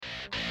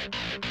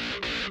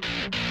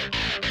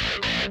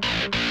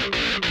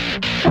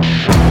Welcome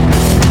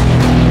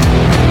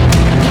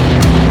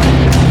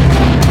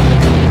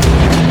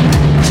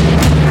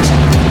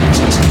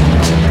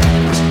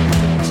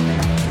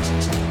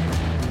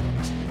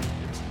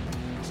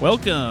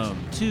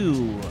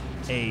to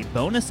a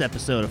bonus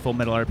episode of Full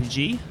Metal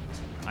RPG.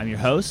 I'm your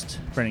host,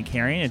 Brendan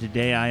Carrion, and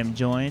today I am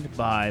joined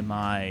by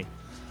my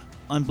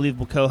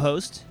unbelievable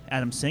co-host,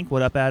 Adam Sink.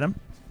 What up, Adam?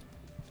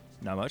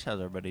 Not much.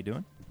 How's everybody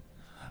doing?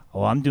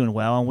 Oh, I'm doing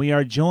well, and we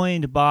are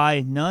joined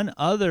by none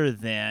other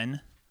than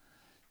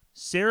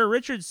Sarah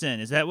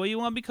Richardson. Is that what you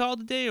want to be called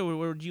today,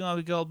 or do you want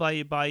to be called by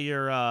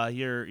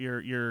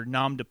your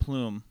nom de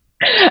plume?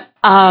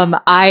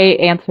 I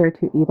answer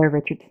to either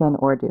Richardson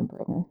or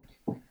Doombringer.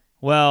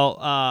 Well,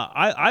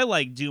 I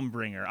like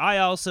Doombringer. I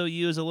also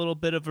use a little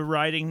bit of a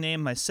writing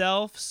name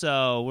myself,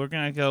 so we're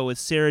going to go with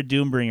Sarah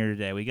Doombringer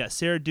today. We got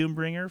Sarah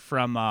Doombringer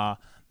from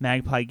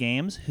Magpie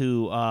Games,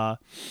 who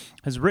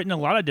has written a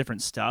lot of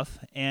different stuff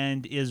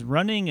and is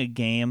running a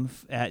game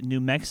at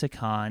New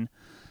Mexicon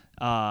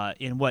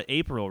in,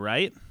 April,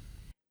 right?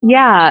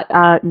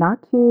 Yeah, not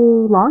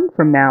too long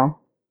from now.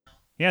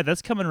 Yeah,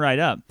 that's coming right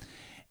up.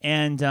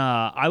 And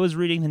I was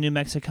reading the New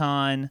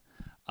Mexicon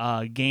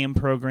game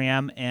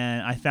program,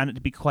 and I found it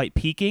to be quite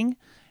piquing,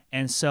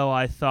 and so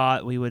I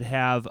thought we would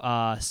have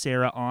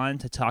Sarah on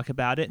to talk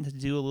about it and to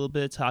do a little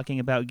bit of talking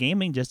about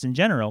gaming just in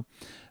general.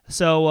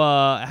 So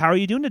how are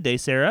you doing today,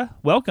 Sarah?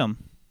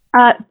 Welcome.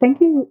 Thank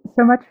you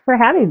so much for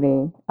having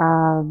me.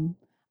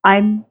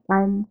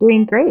 I'm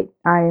doing great.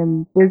 I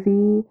am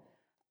busy.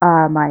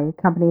 My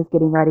company is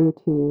getting ready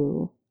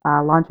to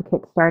launch a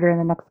Kickstarter in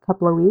the next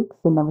couple of weeks,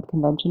 and then with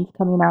conventions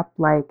coming up,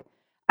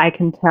 I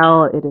can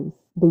tell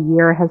the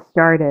year has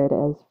started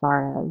as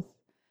far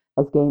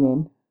as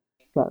gaming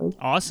goes.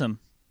 Awesome,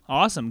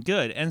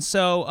 good. And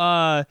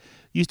so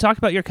you talked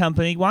about your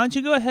company. Why don't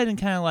you go ahead and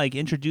kind of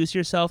introduce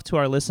yourself to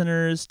our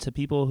listeners, to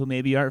people who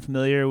maybe aren't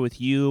familiar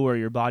with you or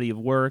your body of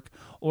work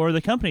or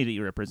the company that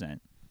you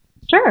represent?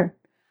 Sure.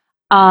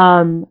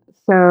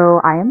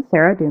 So I am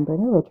Sarah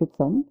Doombringer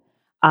Richardson.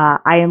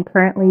 I am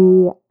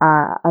currently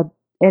an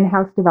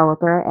in-house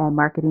developer and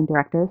marketing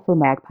director for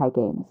Magpie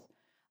Games.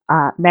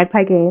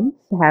 Magpie Games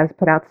has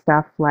put out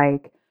stuff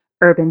like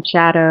Urban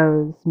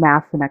Shadows,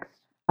 Mass the Next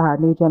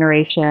New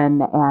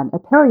Generation, and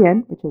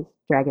Apillion, which is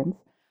dragons.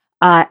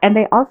 And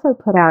they also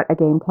put out a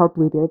game called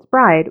Bluebeard's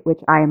Bride,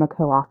 which I am a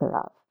co-author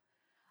of.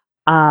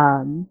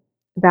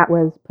 That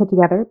was put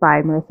together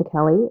by Marissa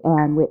Kelly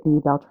and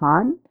Whitney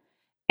Beltran.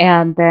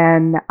 And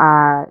then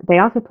they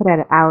also put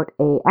out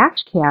a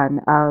ash can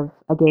of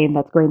a game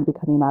that's going to be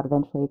coming out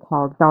eventually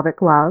called Velvet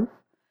Glove,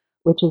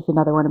 which is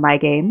another one of my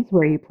games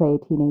where you play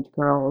teenage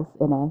girls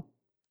in a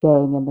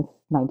gang in the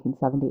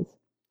 1970s.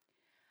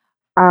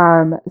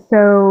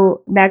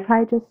 So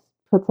Magpie just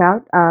puts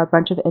out a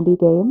bunch of indie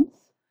games,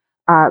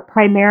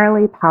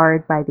 primarily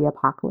powered by the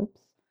Apocalypse.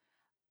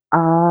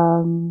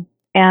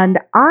 And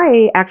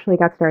I actually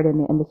got started in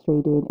the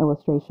industry doing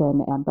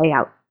illustration and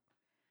layout.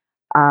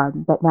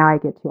 But now I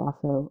get to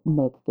also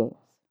make games,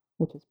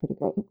 which is pretty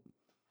great.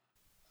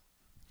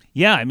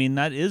 Yeah, I mean,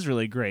 that is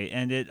really great,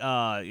 and it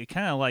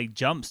kind of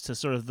jumps to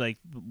sort of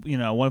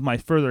one of my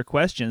further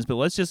questions, but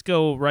let's just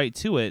go right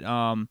to it.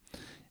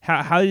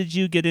 How did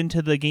you get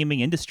into the gaming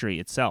industry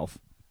itself?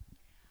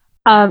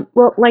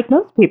 Well, like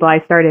most people, I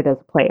started as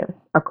a player,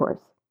 of course.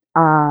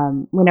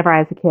 Whenever I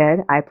was a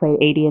kid, I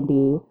played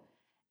AD&D,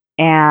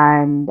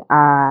 and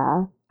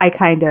I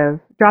kind of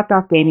dropped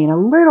off gaming a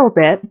little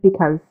bit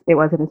because it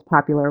wasn't as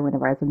popular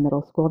whenever I was in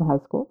middle school and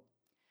high school.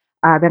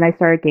 Then I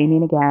started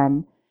gaming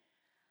again,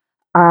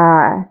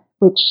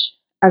 which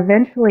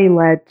eventually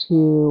led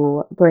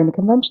to going to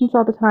conventions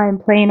all the time,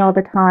 playing all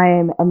the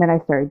time, and then I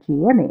started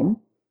GMing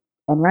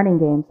and running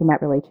games, and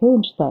that really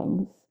changed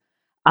things.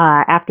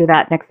 After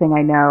that, next thing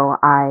I know,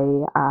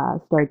 I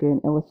started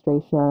doing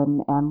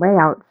illustration and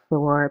layout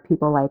for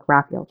people like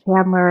Raphael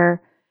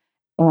Chandler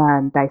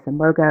and Dyson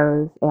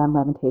Logos and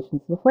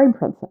Lamentations of the Flame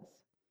Princess.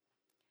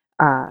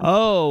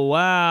 Oh,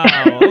 wow.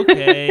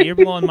 Okay, you're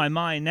blowing my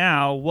mind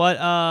now.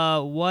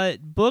 What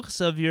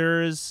books of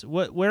yours,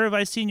 where have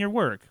I seen your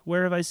work?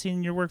 Where have I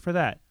seen your work for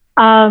that?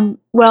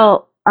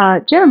 Well,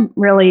 Jim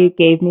really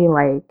gave me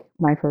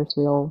my first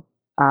real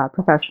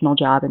professional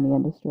job in the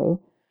industry.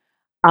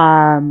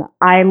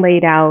 I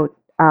laid out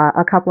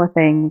a couple of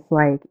things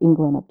like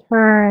England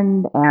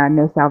Upturned and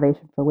No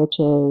Salvation for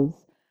Witches,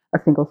 A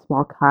Single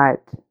Small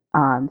Cut.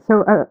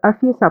 So a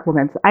few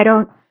supplements. I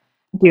don't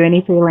do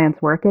any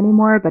freelance work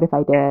anymore, but if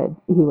I did,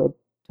 he would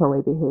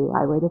totally be who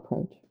I would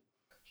approach.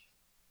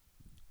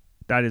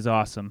 That is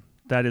awesome.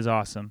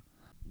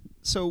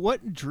 So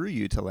what drew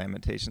you to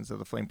Lamentations of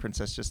the Flame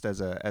Princess just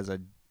as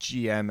a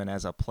GM and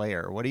as a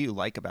player? What do you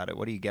like about it?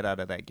 What do you get out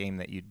of that game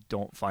that you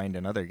don't find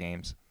in other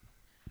games?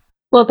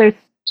 Well, there's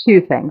two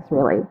things,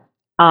 really.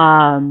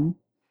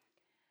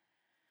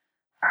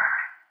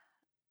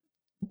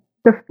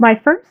 My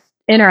first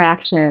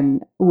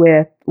interaction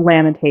with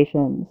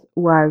Lamentations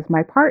was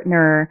my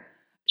partner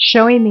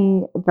showing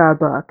me the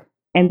book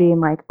and being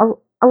like,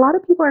 a lot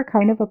of people are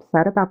kind of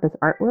upset about this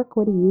artwork.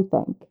 What do you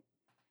think?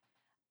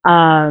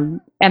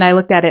 And I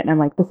looked at it and I'm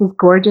like, this is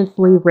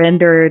gorgeously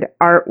rendered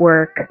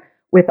artwork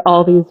with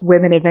all these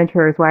women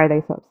adventurers. Why are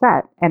they so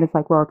upset? And it's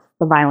like, well, it's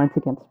the violence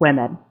against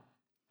women.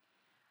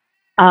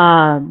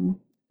 Um,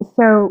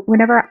 so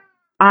whenever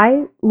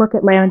I look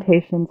at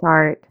Lamentations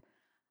art,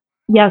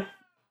 yes,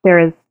 there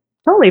is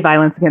totally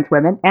violence against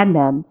women and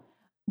men,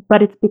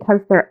 but it's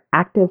because they're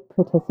active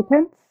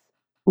participants.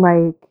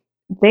 Like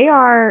they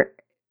are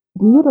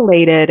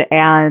mutilated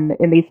and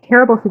in these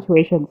terrible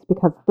situations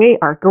because they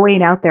are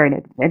going out there and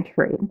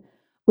adventuring,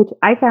 which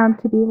I found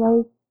to be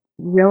like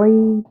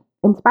really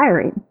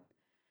inspiring.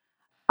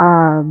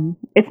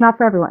 It's not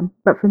for everyone,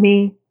 but for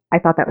me, I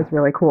thought that was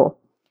really cool.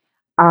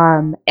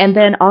 And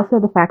then also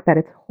the fact that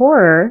it's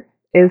horror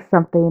is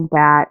something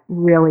that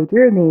really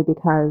drew me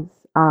because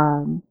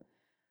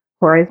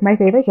horror is my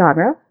favorite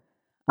genre.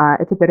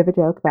 It's a bit of a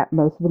joke that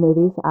most of the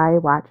movies I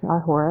watch are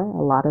horror.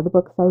 A lot of the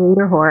books I read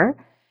are horror.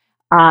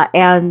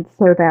 And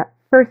so that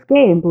first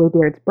game,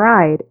 Bluebeard's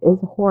Bride, is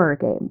a horror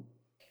game.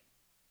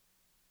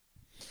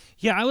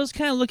 Yeah, I was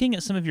kind of looking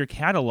at some of your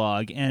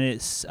catalog, and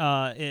it's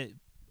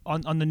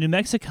on the New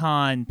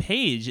Mexicon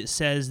page. It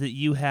says that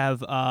you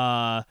have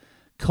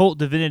Cult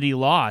Divinity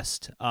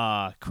Lost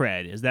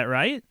cred. Is that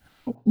right?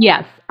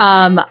 Yes.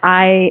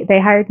 They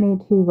hired me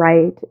to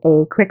write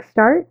a quick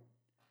start.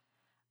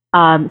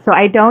 So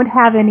I don't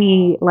have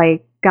any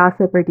like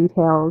gossip or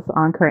details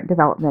on current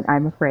development,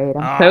 I'm afraid.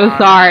 I'm so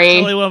sorry. That's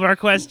totally one of our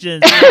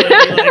questions.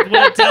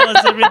 Well, tell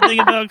us everything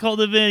about Cult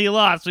Divinity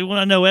Lost. We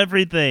want to know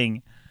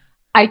everything.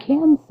 I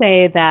can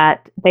say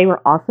that they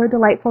were also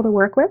delightful to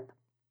work with.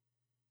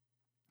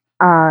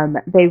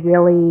 They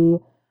really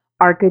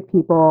are good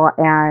people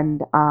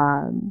and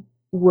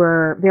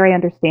were very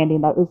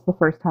understanding. That was the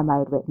first time I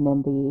had written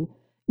in the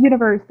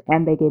universe,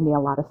 and they gave me a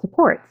lot of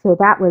support. So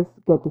that was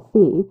good to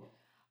see.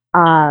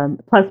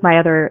 Plus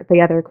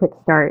the other quick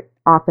start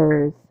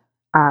authors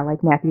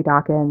like Matthew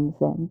Dawkins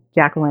and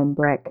Jacqueline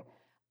Brick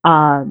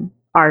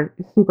are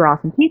super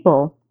awesome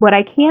people. What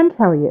I can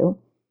tell you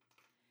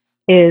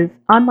is,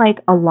 unlike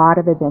a lot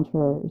of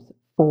adventurers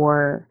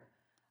for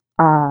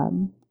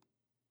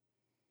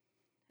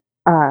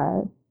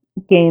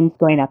games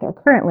going out there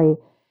currently,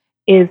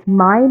 is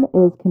mine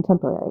is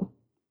contemporary.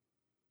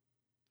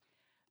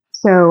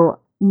 So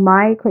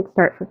my quick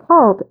start for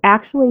Cult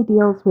actually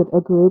deals with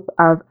a group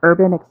of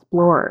urban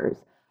explorers,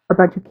 a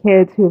bunch of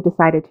kids who have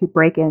decided to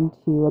break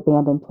into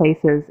abandoned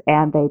places,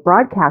 and they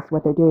broadcast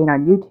what they're doing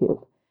on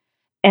YouTube.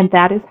 And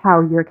that is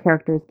how your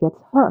characters gets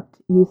hooked.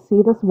 You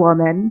see this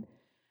woman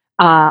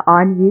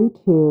on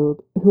YouTube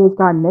who has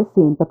gone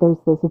missing, but there's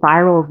this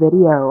viral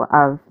video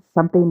of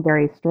something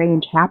very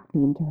strange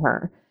happening to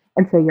her.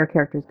 And so your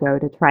characters go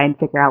to try and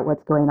figure out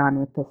what's going on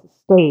with this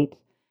estate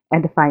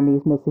and to find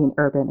these missing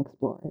urban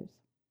explorers.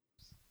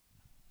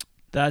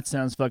 That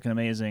sounds fucking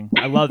amazing.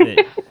 I love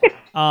it.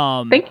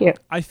 Thank you.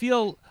 I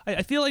feel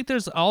like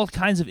there's all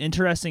kinds of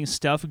interesting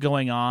stuff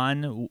going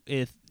on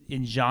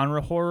in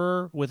genre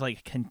horror with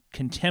like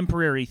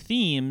contemporary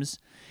themes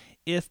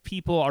if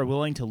people are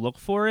willing to look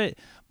for it.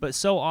 But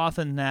so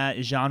often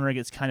that genre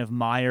gets kind of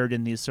mired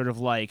in these sort of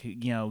like,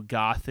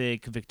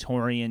 Gothic,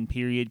 Victorian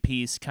period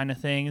piece kind of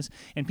things.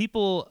 And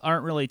people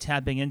aren't really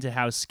tapping into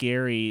how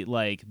scary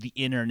like the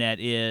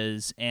internet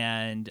is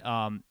and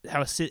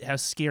how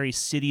scary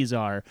cities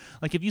are.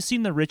 Like, have you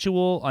seen The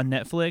Ritual on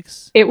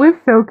Netflix? It was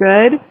so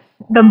good.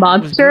 The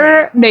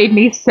monster made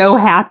me so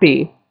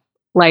happy.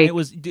 Like it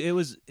was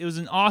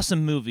an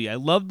awesome movie. I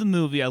loved the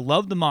movie. I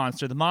loved the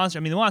monster. The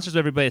monster's what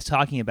everybody's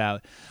talking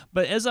about.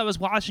 But as I was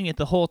watching it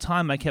the whole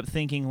time, I kept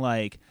thinking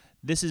like,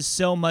 this is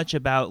so much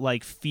about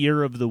like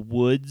fear of the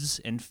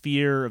woods and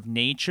fear of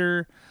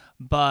nature.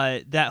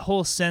 But that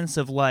whole sense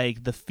of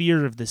like the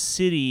fear of the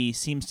city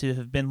seems to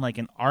have been like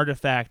an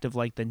artifact of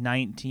like the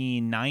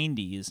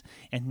 1990s,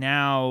 and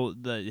now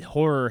the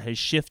horror has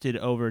shifted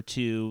over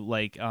to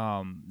like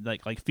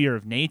fear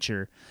of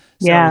nature.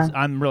 So yeah.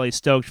 I'm really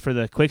stoked for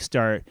the quick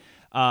start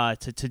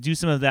to do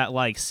some of that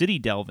like city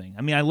delving.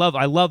 I mean, I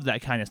love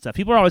that kind of stuff.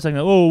 People are always like,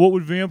 oh, what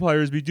would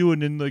vampires be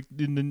doing in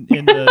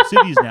the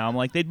cities now? I'm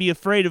like, they'd be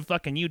afraid of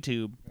fucking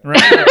YouTube,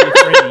 right? They'd be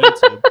afraid of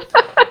YouTube.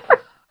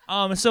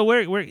 So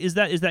where is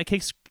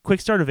that quick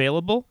start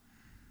available?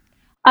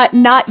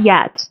 Not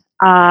yet.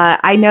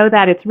 I know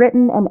that it's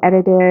written and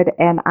edited,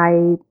 and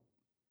I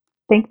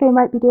think they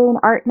might be doing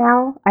art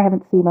now. I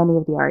haven't seen any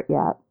of the art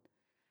yet.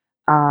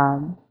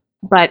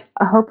 But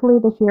hopefully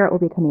this year it will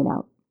be coming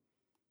out.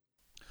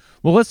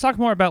 Well, let's talk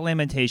more about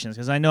Lamentations,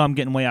 because I know I'm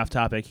getting way off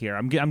topic here.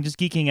 I'm just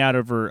geeking out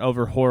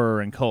over horror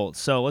and cults.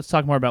 So let's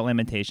talk more about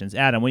Lamentations.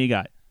 Adam, what you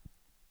got?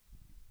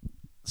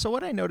 So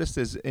what I noticed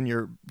is in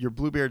your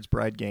Bluebeard's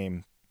Bride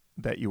game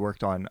that you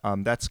worked on,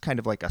 that's kind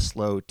of like a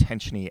slow,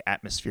 tensiony,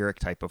 atmospheric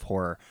type of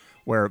horror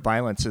where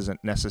violence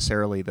isn't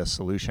necessarily the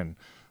solution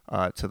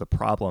to the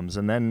problems.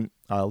 And then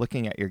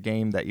looking at your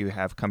game that you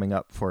have coming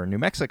up for New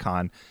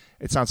Mexicon,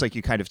 it sounds like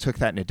you kind of took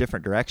that in a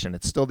different direction.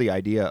 It's still the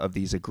idea of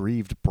these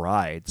aggrieved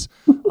brides,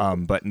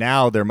 but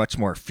now they're much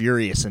more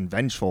furious and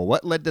vengeful.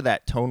 What led to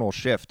that tonal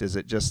shift? Is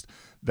it just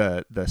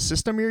the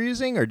system you're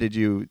using, or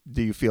do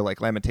you feel like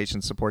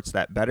Lamentations supports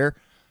that better?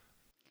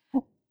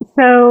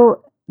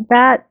 So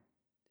that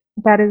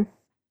that is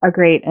a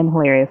great and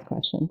hilarious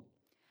question.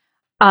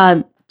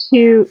 Um,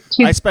 to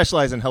I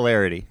specialize in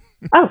hilarity.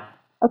 oh,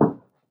 okay.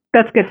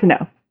 That's good to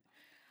know.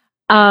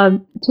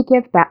 To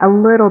give a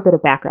little bit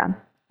of background.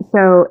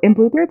 So in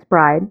Bluebeard's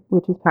Bride,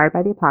 which is powered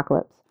by the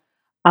Apocalypse,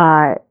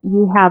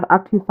 you have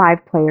up to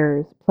 5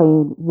 players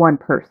playing one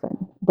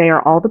person. They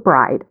are all the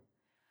bride.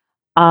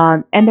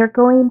 And they're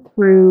going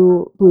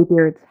through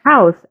Bluebeard's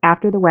house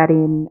after the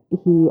wedding.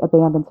 He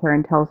abandons her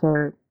and tells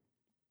her,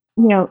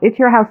 it's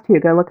your house too.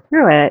 Go look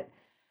through it.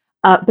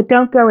 But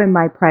don't go in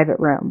my private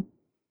room.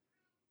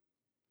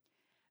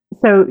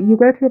 So you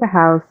go through the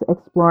house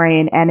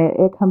exploring, and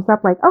it comes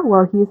up like, oh,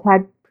 well, he's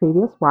had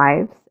previous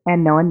wives,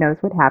 and no one knows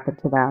what happened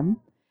to them.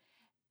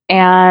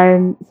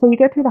 And so you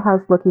go through the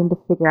house looking to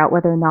figure out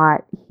whether or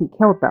not he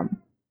killed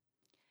them.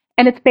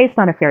 And it's based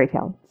on a fairy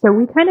tale. So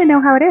we kind of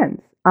know how it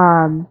ends.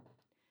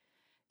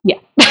 Yeah.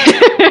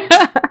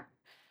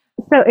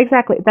 So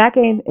exactly, that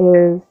game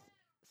is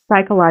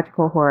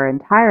psychological horror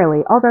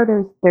entirely.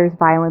 Although there's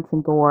violence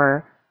and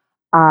gore.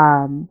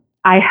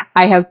 I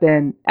have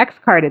been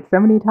X-carded so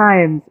many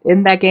times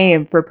in that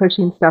game for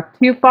pushing stuff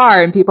too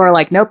far, and people are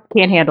like, "Nope,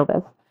 can't handle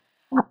this."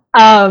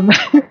 Um,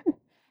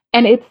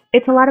 and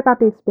it's a lot about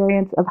the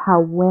experience of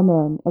how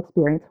women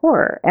experience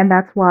horror, and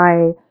that's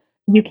why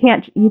you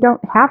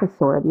don't have a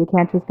sword. You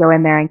can't just go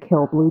in there and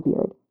kill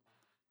Bluebeard.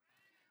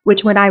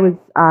 Which, when I was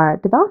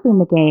developing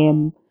the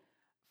game,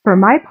 for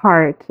my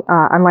part,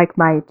 unlike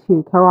my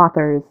 2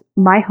 co-authors,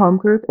 my home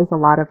group is a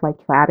lot of like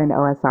trad and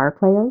OSR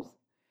players.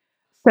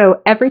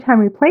 So every time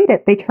we played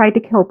it, they tried to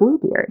kill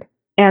Bluebeard.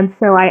 And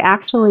so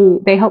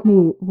they helped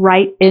me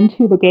write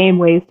into the game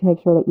ways to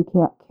make sure that you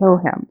can't kill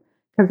him,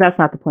 because that's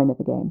not the point of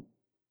the game.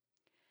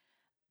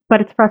 But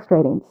it's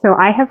frustrating. So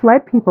I have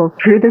led people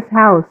through this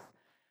house,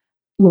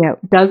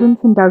 dozens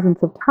and dozens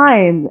of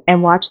times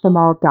and watched them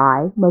all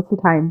die. Most of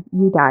the time,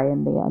 you die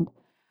in the end.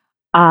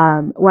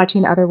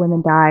 Watching other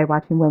women die,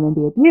 watching women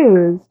be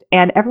abused,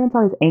 and everyone's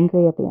always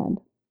angry at the end.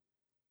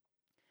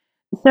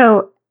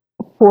 So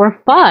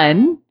for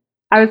fun,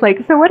 I was like,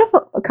 so what if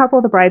a couple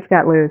of the brides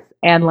got loose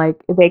and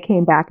like they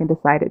came back and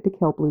decided to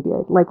kill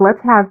Bluebeard? Like,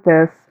 let's have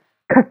this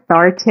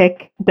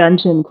cathartic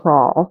dungeon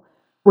crawl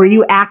where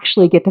you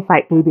actually get to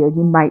fight Bluebeard.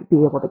 You might be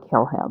able to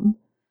kill him.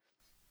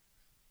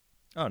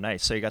 Oh,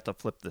 nice. So you got to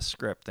flip the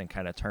script and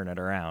kind of turn it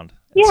around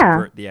and Yeah.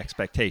 subvert the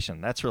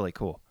expectation. That's really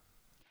cool.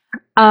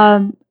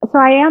 So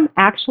I am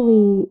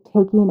actually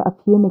taking a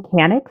few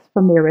mechanics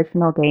from the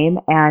original game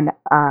and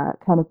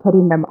kind of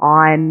putting them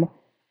on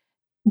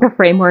the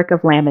framework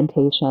of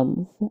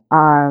Lamentations.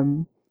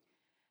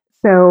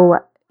 So,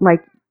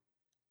 like,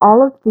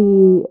 all of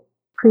the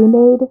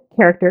pre-made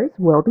characters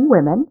will be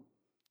women.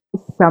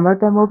 Some of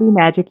them will be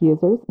magic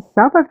users.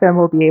 Some of them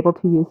will be able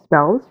to use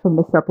spells from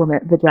the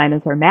supplement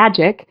Vaginas Are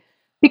Magic.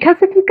 Because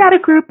if you've got a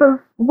group of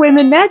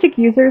women magic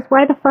users,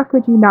 why the fuck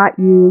would you not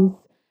use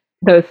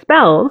those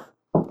spells?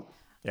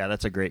 Yeah,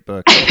 that's a great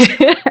book.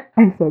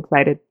 I'm so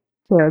excited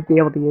to be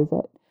able to use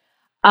it.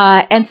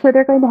 And so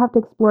they're going to have to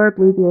explore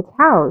Bluebeard's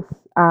house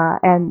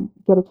and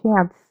get a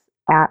chance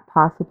at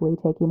possibly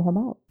taking him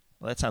out.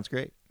 Well, that sounds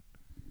great.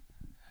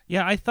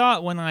 Yeah, I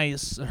thought when I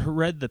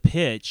read the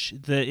pitch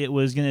that it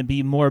was going to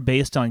be more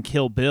based on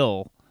Kill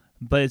Bill,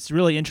 but it's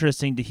really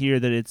interesting to hear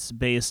that it's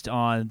based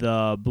on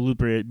the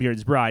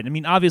Bluebeard's Bride. I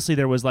mean, obviously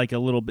there was like a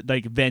little bit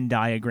like Venn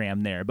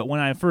diagram there, but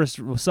when I first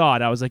saw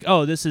it, I was like,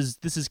 oh, this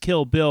is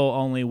Kill Bill,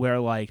 only where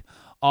like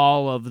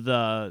all of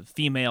the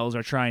females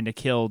are trying to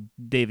kill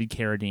David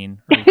Carradine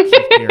or Keith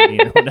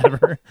Carradine or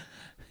whatever.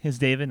 Is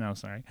David? No,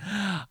 sorry.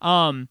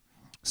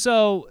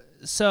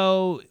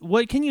 So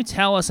what can you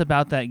tell us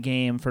about that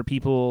game for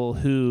people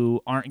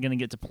who aren't going to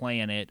get to play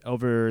in it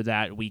over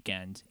that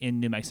weekend in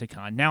New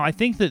Mexicon? Now, I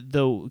think that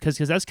because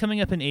that's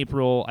coming up in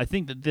April, I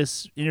think that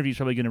this interview is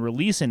probably going to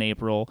release in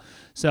April,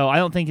 so I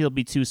don't think it'll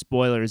be too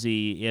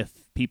spoilersy if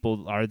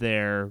people are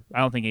there.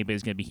 I don't think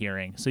anybody's going to be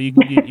hearing. So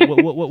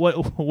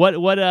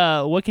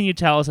what can you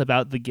tell us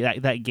about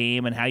that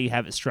game and how you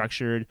have it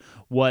structured?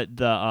 What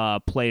the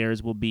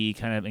players will be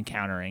kind of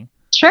encountering?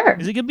 Sure.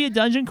 Is it going to be a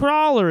dungeon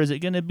crawl, or is it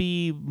going to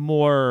be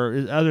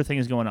more other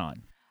things going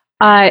on?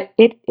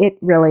 It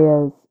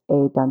really is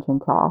a dungeon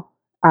crawl.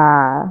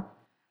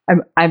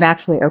 I'm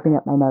actually opening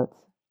up my notes.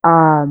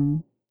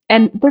 And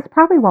this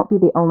probably won't be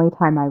the only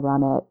time I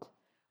run it,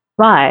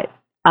 but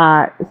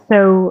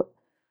so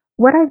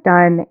what I've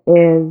done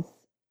is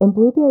in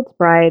Bluebeard's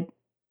Bride,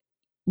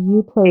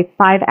 you play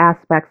 5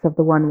 aspects of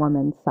the one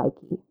woman's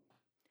psyche.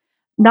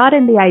 Not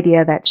in the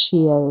idea that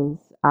she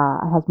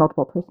has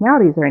multiple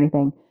personalities or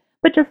anything,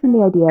 but just in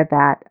the idea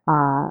that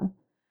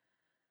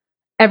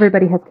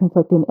everybody has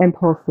conflicting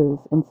impulses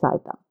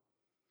inside them.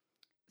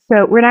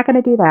 So we're not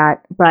going to do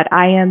that, but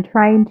I am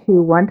trying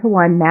to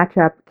one-to-one match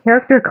up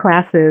character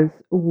classes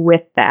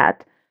with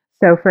that.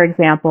 So, for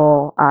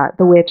example,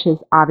 the witch is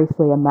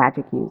obviously a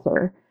magic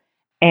user,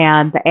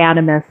 and the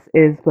animus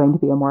is going to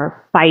be a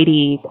more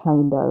fighty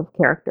kind of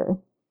character.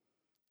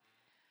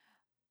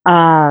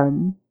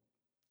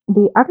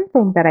 The other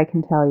thing that I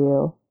can tell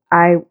you,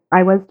 I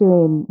was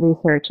doing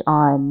research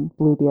on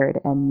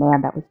Bluebeard, and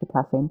man, that was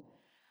depressing.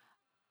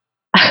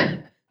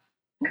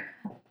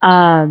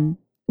 um,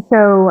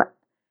 so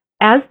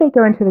as they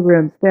go into the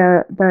rooms,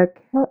 the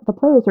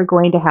players are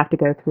going to have to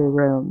go through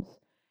rooms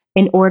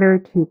in order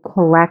to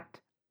collect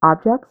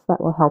objects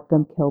that will help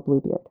them kill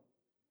Bluebeard.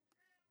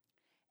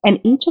 And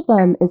each of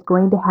them is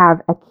going to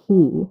have a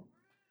key.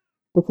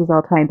 This is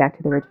all tying back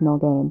to the original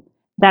game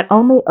that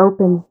only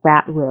opens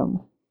that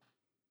room.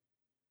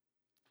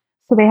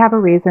 So they have a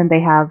reason, they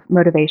have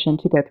motivation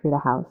to go through the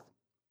house.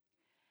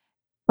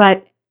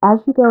 But as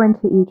you go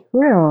into each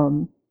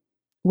room,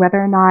 whether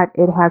or not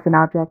it has an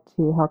object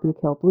to help you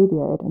kill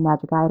Bluebeard, a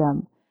magic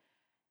item,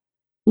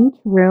 each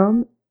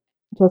room,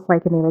 just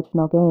like in the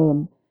original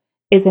game,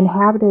 is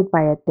inhabited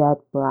by a dead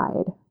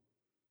bride,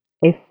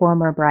 a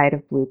former bride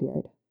of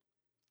Bluebeard.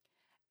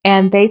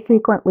 And they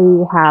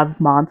frequently have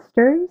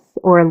monsters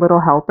or little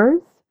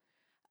helpers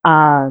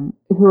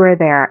who are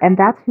there, and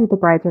that's who the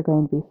brides are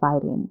going to be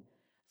fighting.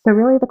 So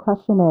really the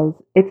question is,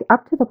 it's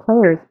up to the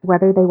players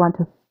whether they want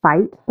to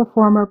fight the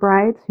former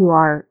brides who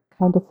are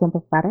kind of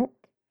sympathetic,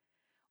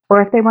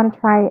 or if they want to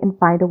try and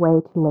find a way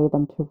to lay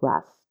them to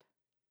rest.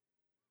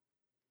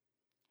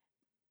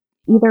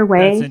 Either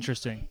way... That's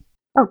interesting.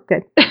 Oh,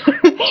 good.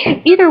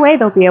 Either way,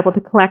 they'll be able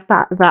to collect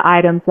the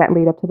items that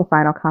lead up to the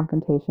final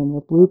confrontation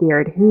with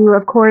Bluebeard, who,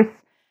 of course,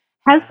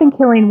 has been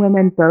killing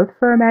women both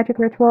for a magic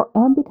ritual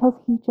and because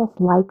he just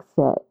likes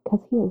it,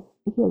 because he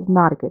is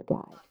not a good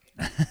guy.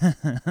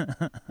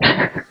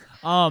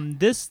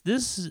 This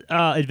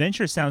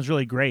adventure sounds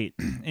really great,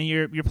 and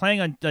you're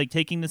planning on like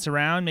taking this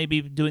around,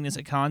 maybe doing this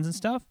at cons and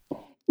stuff.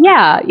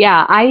 Yeah.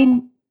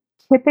 I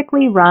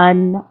typically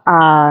run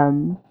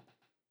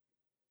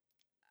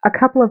a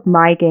couple of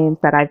my games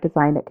that I've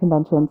designed at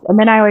conventions, and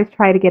then I always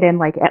try to get in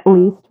like at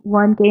least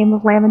one game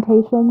of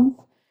Lamentations,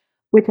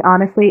 which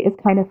honestly is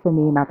kind of for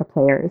me, not the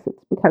players.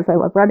 It's because I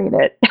love running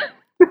it.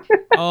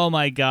 Oh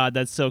my god,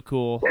 that's so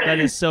cool. That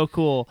is so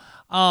cool.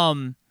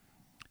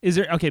 Is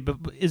there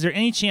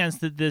any chance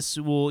that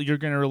you're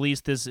going to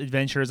release this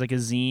adventure as like a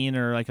zine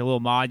or like a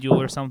little module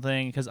or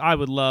something? Because I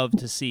would love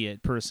to see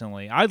it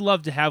personally. I'd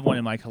love to have one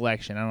in my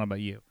collection. I don't know about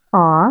you.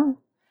 Aw.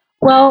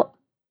 Well,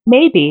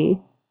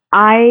 maybe.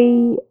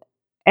 I'm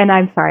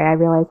sorry, I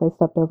realized I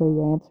stepped over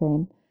you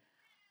answering.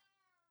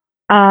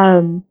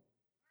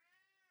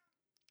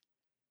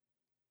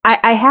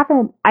 I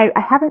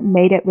haven't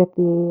made it with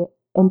the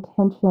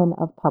intention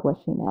of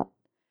publishing it.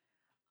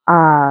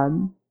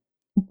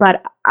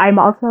 But I'm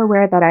also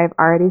aware that I've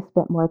already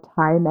spent more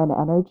time and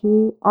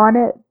energy on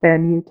it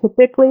than you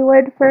typically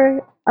would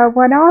for a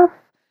one-off.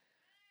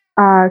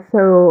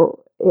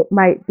 So it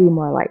might be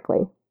more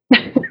likely.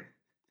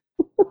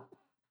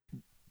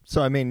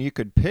 So, I mean, you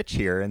could pitch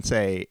here and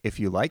say, if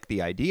you like the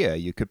idea,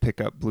 you could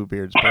pick up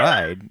Bluebeard's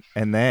Bride,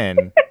 and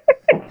then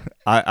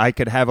I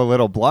could have a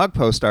little blog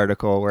post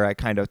article where I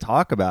kind of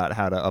talk about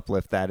how to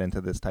uplift that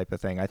into this type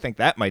of thing. I think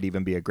that might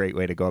even be a great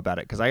way to go about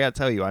it, because I got to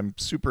tell you, I'm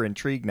super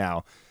intrigued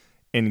now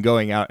in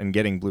going out and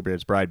getting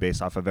Bluebeard's Bride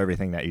based off of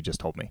everything that you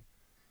just told me.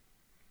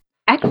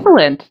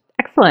 Excellent.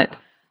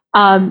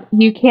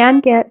 You can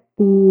get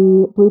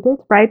the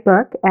Bluebeard's Bride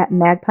book at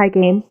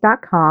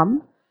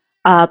magpiegames.com.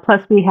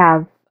 Plus, we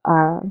have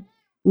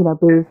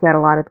booths at a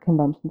lot of the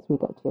conventions we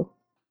go to.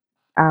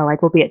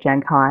 Like we'll be at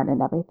Gen Con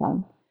and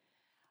everything.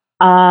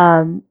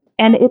 And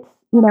it's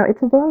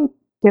a very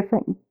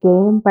different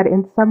game, but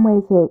in some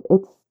ways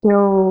it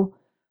still,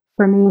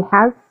 for me,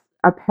 has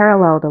a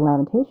parallel to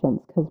Lamentations,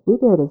 because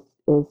Bluebeard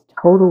is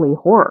totally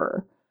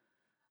horror.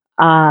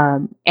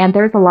 And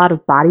there's a lot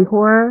of body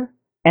horror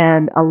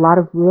and a lot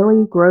of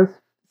really gross,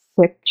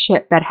 sick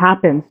shit that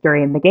happens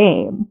during the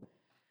game.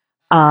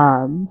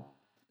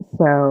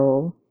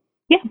 So,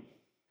 yeah.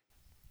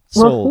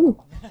 Sold.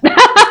 We'll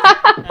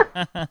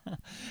see.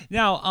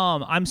 Now,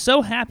 I'm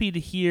so happy to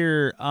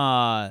hear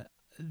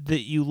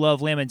that you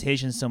love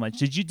Lamentations so much.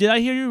 Did I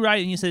hear you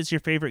right? And you said it's your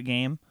favorite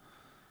game?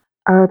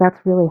 Oh, that's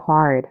really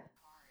hard.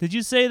 Did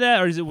you say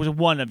that, or was it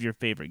one of your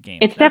favorite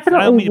games? It's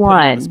definitely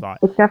one. It's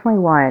definitely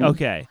one.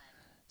 Okay,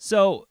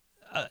 so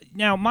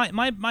now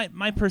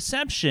my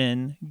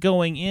perception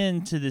going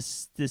into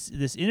this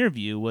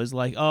interview was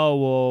like, oh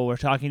well, we're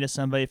talking to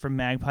somebody from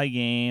Magpie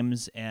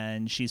Games,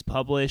 and she's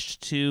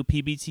published 2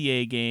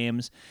 PBTA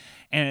games,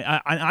 and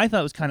I thought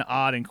it was kind of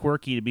odd and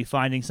quirky to be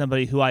finding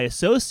somebody who I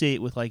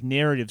associate with like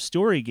narrative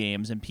story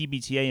games, and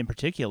PBTA in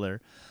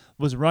particular,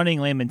 was running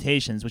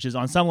Lamentations, which is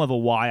on some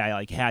level why I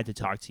like had to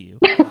talk to you.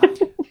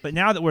 But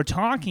now that we're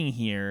talking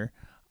here,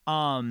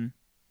 I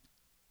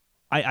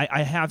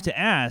have to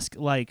ask,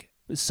 like,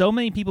 so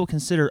many people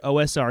consider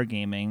OSR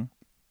gaming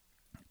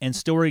and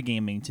story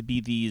gaming to be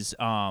these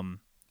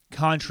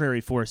contrary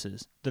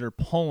forces that are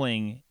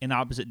pulling in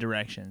opposite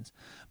directions.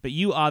 But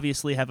you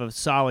obviously have a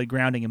solid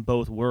grounding in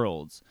both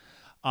worlds.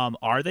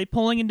 Are they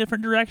pulling in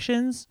different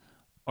directions,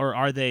 or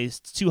are they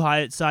two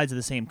sides of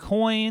the same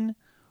coin?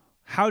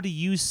 How do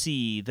you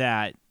see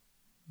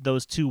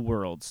those two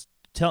worlds?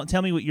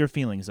 Tell me what your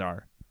feelings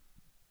are.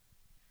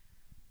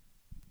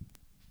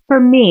 For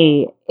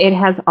me, it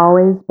has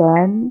always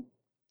been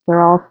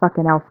they're all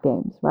fucking elf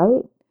games,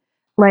 right?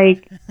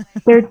 Like,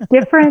 they're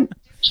different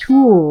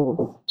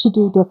tools to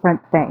do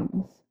different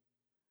things.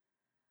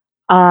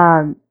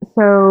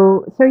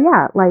 So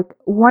yeah, like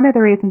one of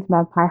the reasons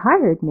Magpie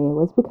hired me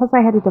was because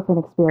I had a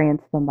different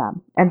experience than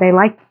them, and they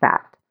liked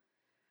that.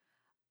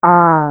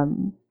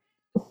 Um,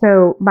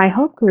 so my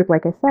hope group,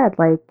 like I said,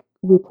 like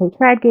we play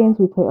trad games,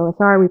 we play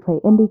OSR, we play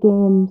indie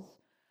games.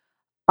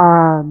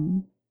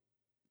 Um,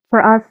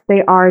 for us,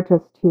 they are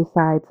just two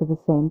sides of the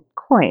same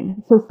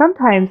coin. So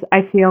sometimes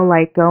I feel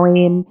like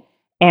going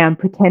and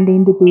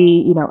pretending to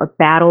be, a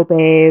battle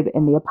babe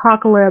in the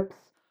apocalypse,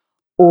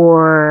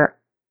 or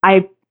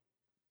I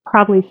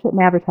probably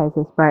shouldn't advertise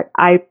this, but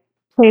I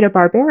played a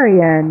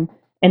barbarian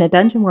in a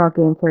Dungeon World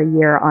game for a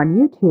year on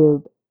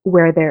YouTube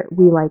where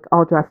we like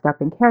all dressed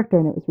up in character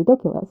and it was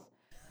ridiculous.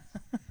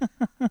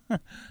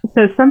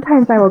 So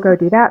sometimes I will go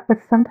do that, but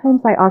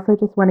sometimes I also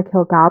just want to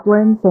kill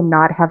goblins and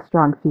not have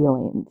strong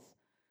feelings.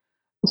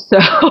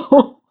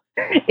 So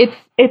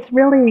it's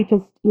really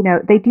just,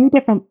 they do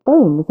different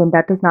things and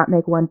that does not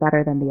make one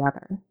better than the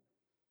other.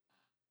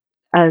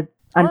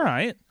 All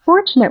right.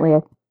 Unfortunately,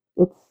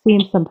 it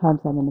seems sometimes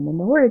I'm in the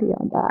minority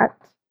on that.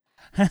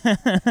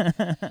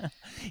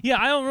 Yeah,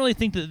 I don't really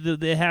think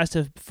that it has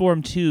to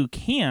form two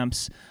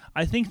camps.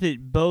 I think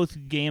that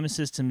both game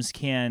systems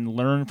can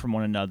learn from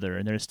one another,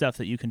 and there's stuff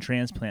that you can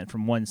transplant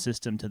from one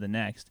system to the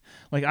next.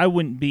 Like, I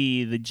wouldn't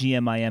be the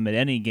GM I am at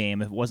any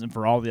game if it wasn't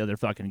for all the other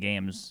fucking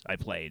games I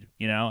played,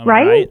 Am I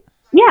right?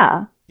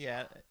 Yeah.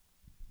 Yeah.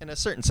 In a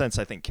certain sense,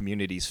 I think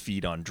communities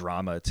feed on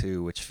drama,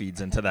 too, which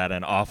feeds into that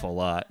an awful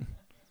lot.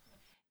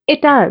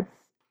 It does.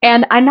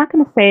 And I'm not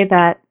going to say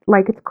that,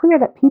 like, it's clear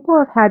that people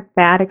have had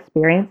bad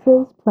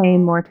experiences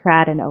playing more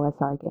trad and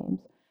OSR games.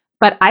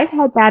 But I've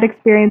had bad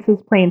experiences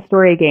playing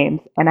story games,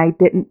 and I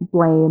didn't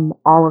blame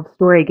all of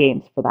story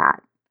games for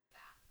that.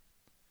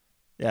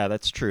 Yeah,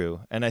 that's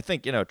true. And I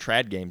think,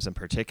 trad games in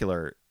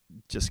particular,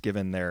 just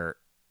given their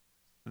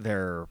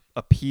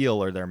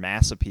appeal or their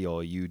mass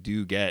appeal, you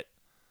do get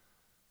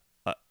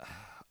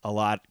a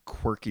lot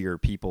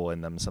quirkier people in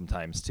them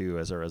sometimes too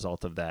as a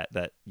result of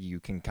that you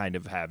can kind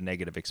of have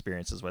negative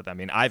experiences with. I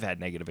mean, I've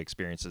had negative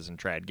experiences in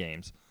trad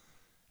games,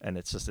 and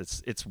it's just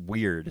it's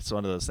weird. It's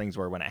one of those things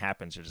where when it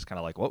happens, you're just kind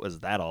of like, what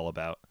was that all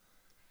about?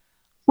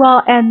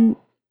 Well, and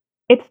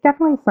it's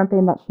definitely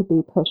something that should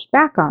be pushed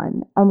back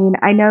on. I mean,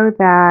 I know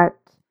that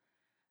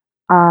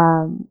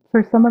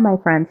for some of my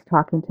friends,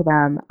 talking to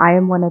them, I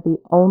am one of the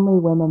only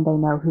women they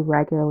know who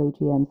regularly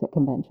GMs at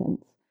conventions.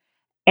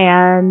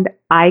 And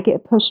I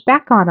get pushed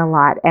back on a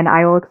lot, and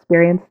I will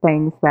experience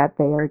things that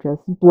they are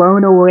just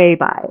blown away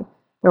by.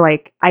 They're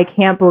like, I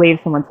can't believe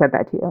someone said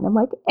that to you. And I'm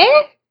like,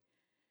 eh.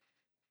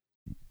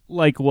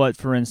 Like what,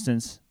 for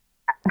instance?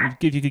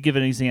 If you could give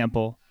an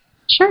example.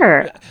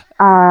 Sure.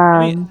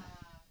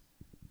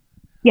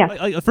 Yeah.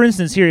 Like, for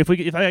instance, here, if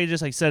I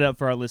just like set up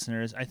for our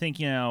listeners, I think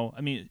a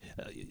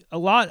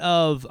lot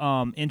of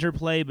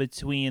interplay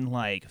between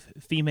like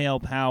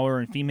female power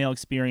and female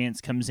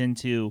experience comes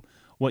into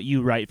what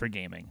you write for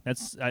gaming.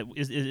 That's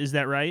is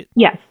that right?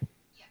 Yes.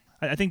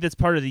 I think that's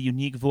part of the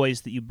unique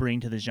voice that you bring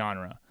to the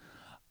genre.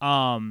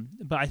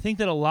 But I think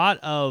that a lot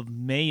of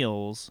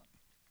males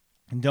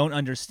don't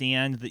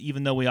understand that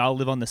even though we all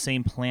live on the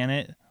same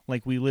planet,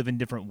 like we live in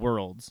different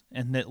worlds,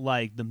 and that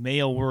like the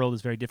male world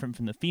is very different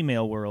from the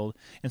female world.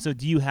 And so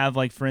do you have,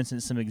 like, for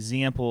instance, some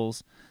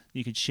examples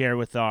you could share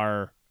with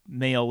our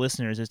male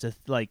listeners as to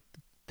like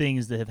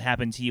things that have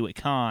happened to you at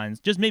cons?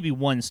 Just maybe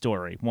one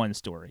story.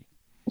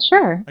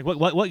 Sure. Like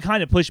what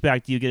kind of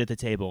pushback do you get at the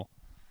table?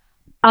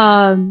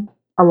 A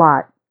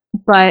lot.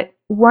 But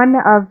one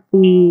of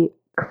the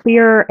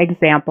clear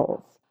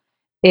examples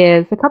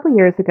is a couple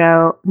years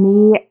ago,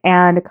 me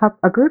and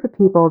a group of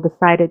people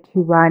decided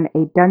to run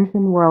a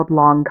Dungeon World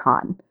long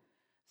con.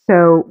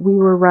 So we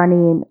were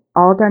running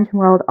all Dungeon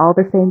World, all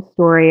the same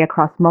story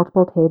across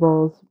multiple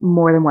tables,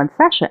 more than one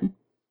session.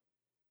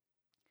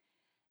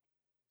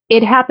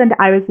 It happened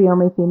I was the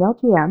only female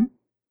GM,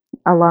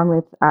 along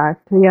with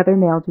 3 other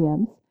male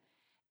GMs.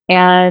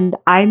 And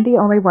I'm the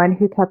only one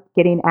who kept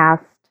getting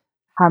asked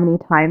how many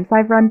times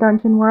I've run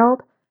Dungeon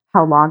World,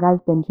 how long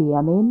I've been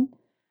GMing,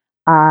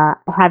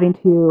 having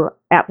to,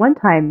 at one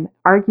time,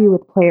 argue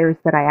with players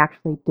that I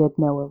actually did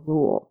know a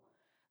rule.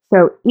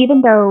 So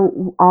even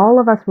though all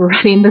of us were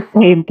running the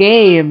same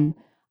game,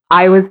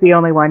 I was the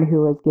only one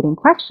who was getting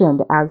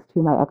questioned as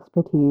to my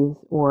expertise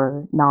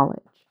or knowledge.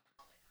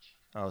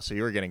 Oh, so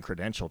you were getting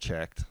credential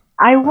checked.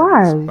 I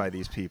was. By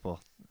these people.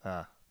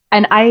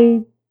 And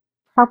I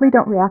probably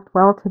don't react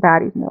well to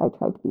that, even though I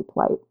tried to be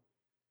polite.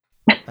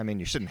 I mean,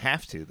 you shouldn't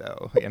have to,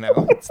 though.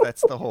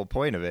 That's the whole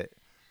point of it.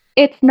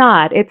 It's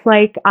not. It's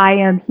like, I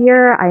am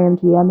here, I am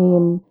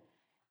GMing.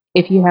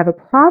 If you have a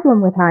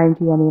problem with how I'm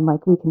GMing,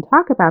 like, we can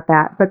talk about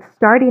that. But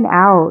starting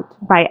out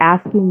by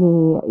asking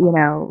me,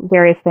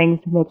 various things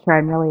to make sure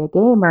I'm really a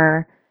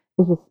gamer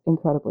is just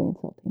incredibly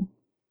insulting.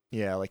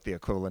 Yeah, like the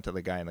equivalent of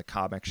the guy in the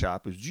comic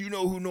shop who's, do you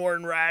know who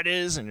Norrin Radd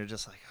is? And you're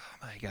just like,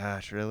 oh my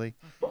gosh, really?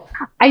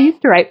 I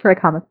used to write for a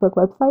comic book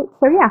website,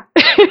 so yeah.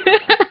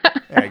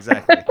 Yeah,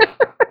 exactly.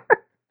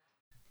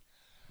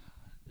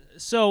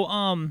 So,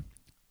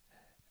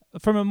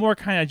 from a more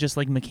kind of just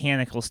like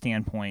mechanical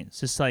standpoint, it's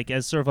just like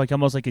as sort of like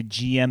almost like a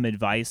GM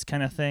advice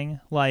kind of thing.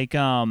 Like,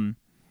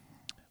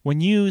 when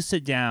you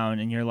sit down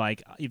and you're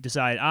like, you've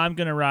decided I'm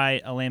gonna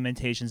write a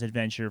Lamentations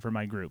adventure for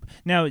my group.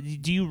 Now,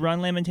 do you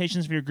run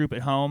Lamentations for your group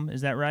at home?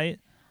 Is that right?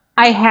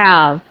 I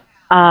have.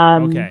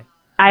 Um, Okay.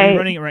 Are you I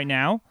running it right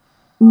now?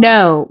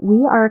 No,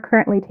 we are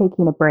currently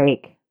taking a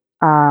break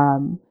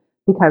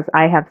because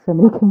I have so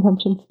many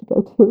conventions to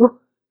go to.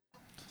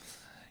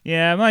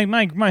 Yeah,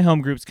 my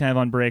home group's kind of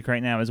on break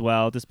right now as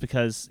well, just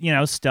because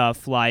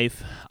stuff,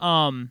 life.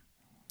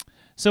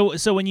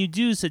 So when you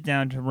do sit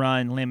down to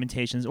run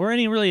Lamentations or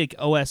any really like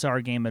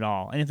OSR game at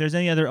all, and if there's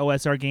any other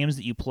OSR games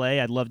that you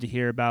play, I'd love to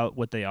hear about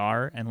what they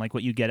are and like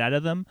what you get out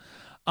of them.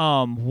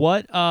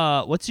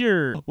 What's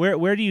your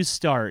where do you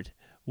start?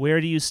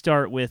 Where do you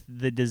start with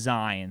the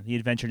design, the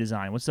adventure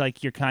design? What's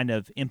like your kind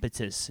of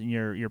impetus and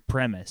your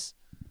premise?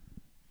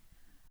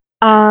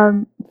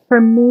 Um, for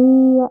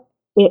me,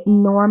 it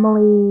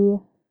normally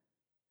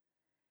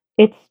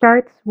it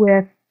starts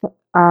with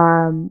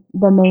the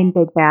main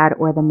big bad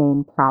or the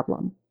main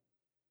problem.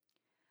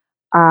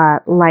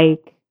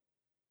 Like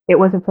it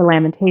wasn't for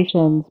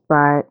Lamentations,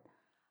 but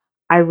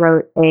I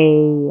wrote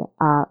a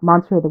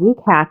Monster of the Week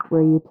hack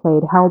where you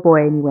played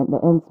Hellboy and you went into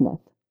Innsmouth.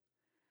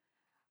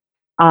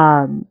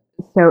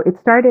 So it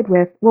started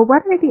with, well,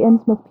 what are the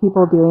Innsmouth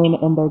people doing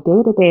in their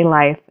day to day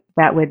life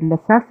that would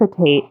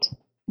necessitate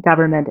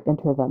government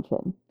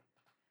intervention?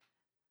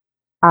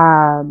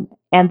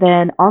 And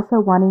then also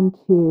wanting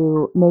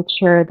to make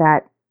sure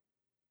that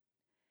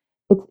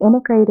it's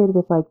integrated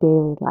with like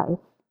daily life.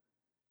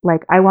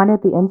 Like I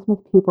wanted the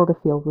Innsmouth people to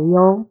feel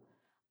real.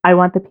 I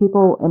want the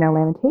people in our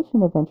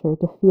Lamentation adventure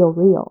to feel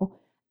real.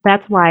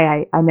 That's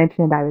why I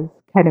mentioned I was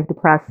kind of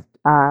depressed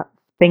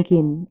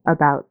thinking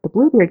about the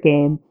Bluebeard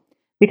game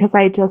because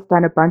I had just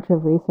done a bunch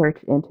of research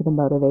into the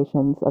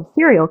motivations of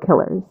serial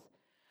killers.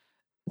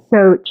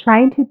 So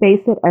trying to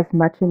base it as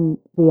much in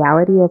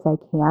reality as I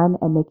can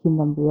and making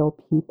them real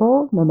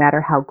people, no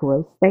matter how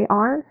gross they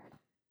are.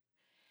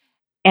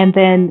 And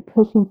then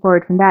pushing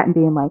forward from that and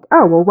being like,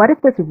 oh, well, what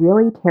if this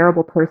really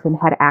terrible person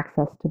had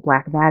access to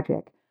black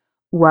magic?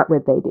 What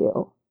would they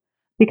do?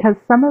 Because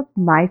some of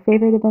my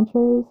favorite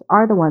adventures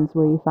are the ones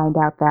where you find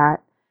out that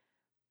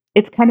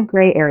it's kind of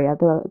gray area.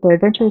 The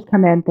adventurers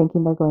come in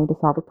thinking they're going to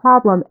solve a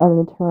problem,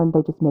 and in turn, they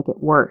just make it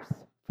worse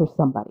for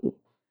somebody.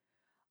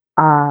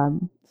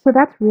 So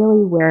that's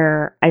really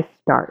where I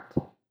start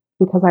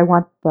because I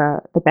want the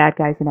bad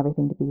guys and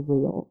everything to be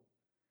real.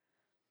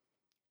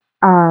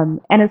 And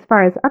as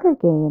far as other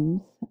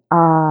games,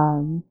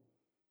 um,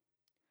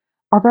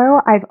 although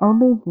I've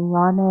only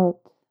run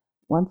it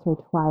once or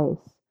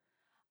twice,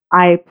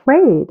 I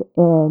played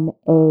in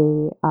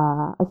a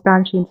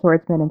Astonishing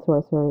Swordsmen and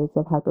Sorcerers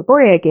of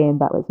Hyperborea game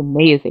that was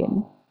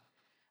amazing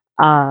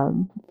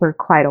for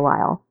quite a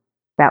while.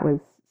 That was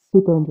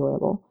super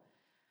enjoyable.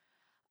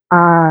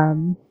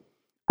 Um,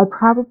 I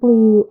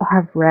probably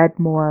have read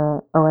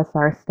more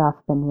OSR stuff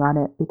than run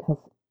it because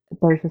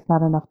there's just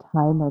not enough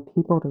time or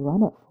people to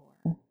run it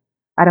for.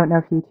 I don't know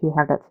if you two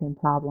have that same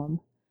problem.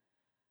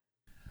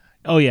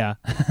 Oh yeah,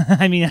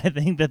 I mean, I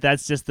think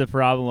that's just the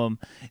problem.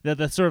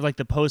 That's sort of like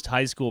the post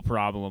high school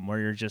problem, where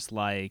you're just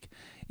like,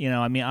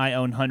 I mean, I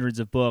own hundreds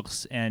of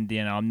books, and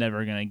I'm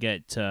never gonna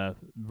get to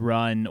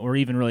run or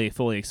even really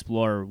fully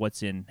explore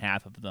what's in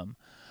half of them.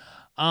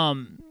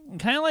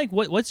 Kind of like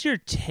what's your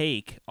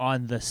take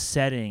on the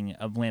setting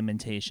of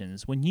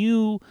Lamentations when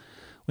you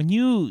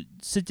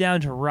sit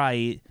down to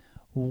write?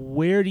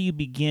 Where do you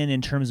begin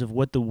in terms of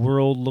what the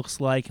world looks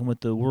like and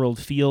what the world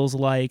feels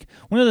like?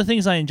 One of the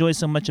things I enjoy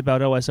so much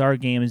about OSR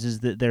games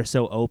is that they're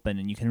so open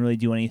and you can really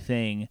do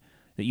anything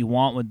that you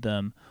want with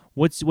them.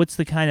 What's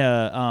the kind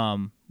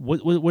of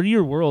what do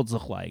your worlds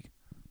look like?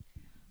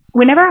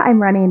 Whenever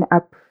I'm running a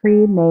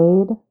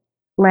pre-made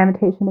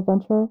Lamentation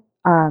adventure,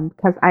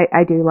 because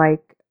I do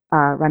like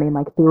running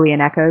like Thulian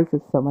Echoes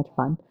is so much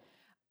fun.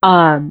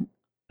 Um,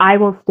 I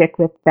will stick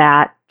with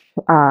that,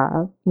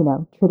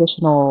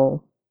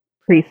 traditional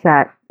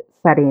preset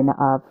setting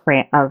of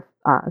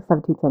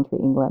 17th century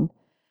England.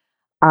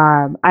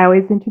 I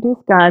always introduce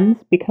guns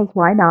because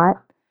why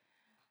not?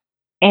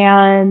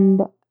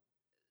 And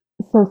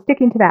so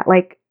sticking to that,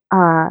 like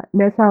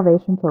No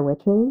Salvation for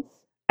Witches.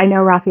 I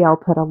know Raphael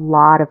put a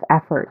lot of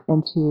effort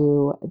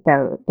into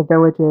the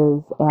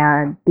villages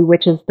and the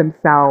witches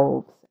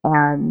themselves,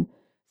 and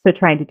so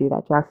trying to do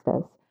that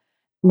justice.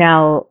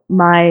 Now,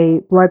 my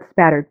Blood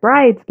Spattered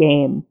Brides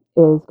game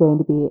is going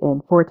to be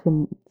in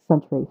 14th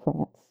century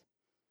France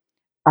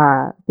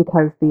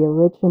because the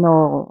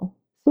original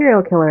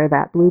serial killer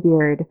that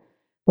Bluebeard,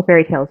 the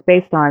fairy tale, is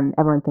based on,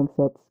 everyone thinks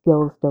it's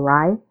Gilles de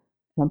Rais.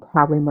 I'm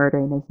probably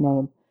murdering his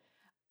name.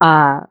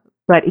 Uh,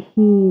 but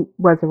he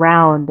was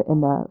around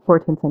in the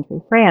 14th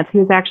century France. He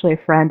was actually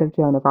a friend of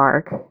Joan of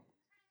Arc.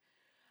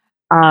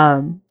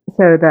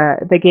 So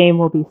the game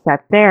will be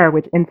set there,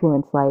 which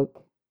influenced like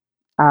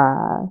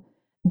uh,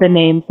 the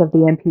names of the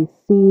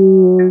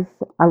NPCs.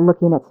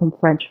 Looking at some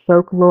French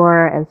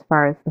folklore as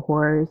far as the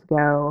horrors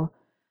go,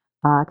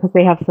 because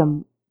they have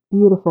some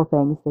beautiful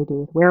things they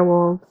do with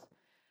werewolves.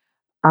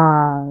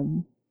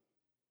 Um,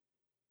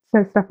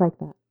 so stuff like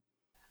that.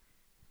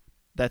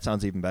 That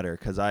sounds even better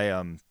because I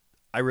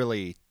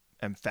really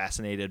am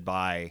fascinated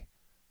by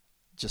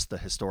just the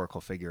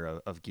historical figure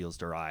of Gilles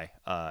de Rais,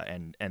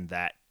 and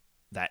that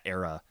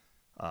era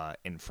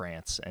in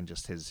France, and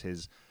just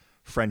his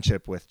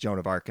friendship with Joan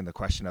of Arc, and the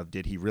question of,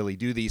 did he really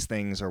do these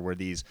things, or were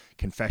these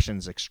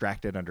confessions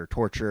extracted under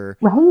torture?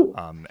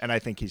 Right. And I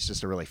think he's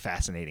just a really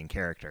fascinating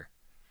character.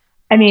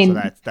 I So mean,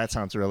 that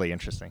sounds really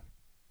interesting.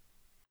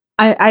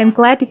 I'm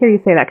glad to hear you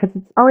say that because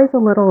it's always a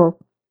little,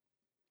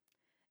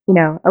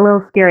 a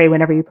little scary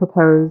whenever you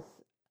propose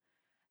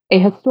a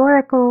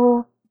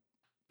historical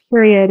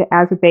period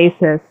as a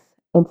basis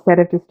instead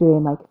of just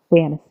doing like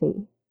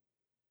fantasy.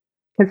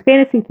 Because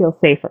fantasy feels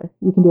safer.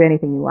 You can do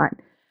anything you want.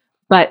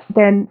 But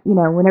then,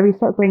 whenever you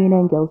start bringing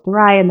in Gilles de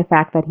Rais and the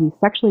fact that he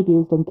sexually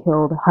abused and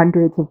killed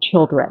hundreds of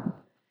children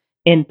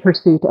in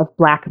pursuit of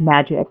black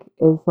magic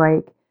is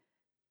like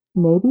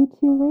maybe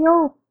too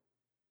real.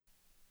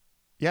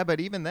 Yeah, but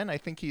even then, I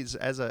think he's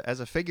as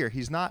a figure,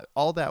 he's not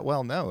all that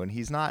well known.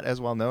 He's not as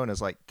well known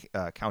as like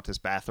Countess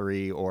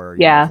Bathory or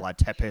Yeah. Vlad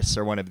Tepes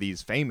or one of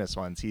these famous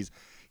ones.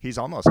 He's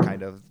almost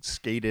kind of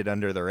skated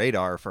under the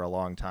radar for a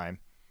long time.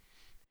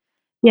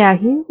 Yeah,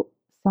 he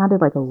sounded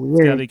like a It's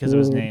gotta weird be because of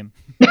his dude. name.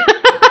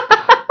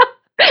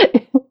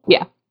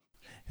 Yeah.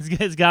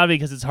 It's gotta be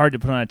because it's hard to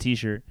put on a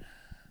T-shirt.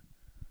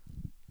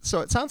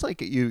 So it sounds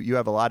like you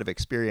have a lot of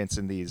experience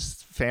in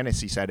these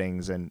fantasy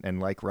settings and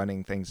like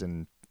running things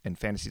in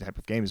fantasy type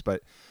of games.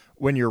 But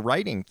when you're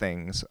writing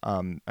things,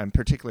 I'm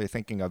particularly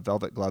thinking of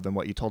Velvet Glove and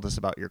what you told us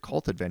about your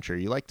cult adventure.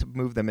 You like to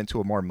move them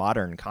into a more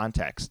modern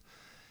context.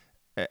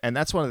 And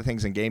that's one of the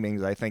things in gaming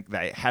that I think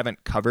that I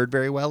haven't covered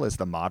very well is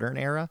the modern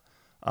era.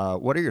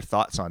 What are your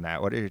thoughts on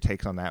that? What are your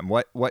takes on that? And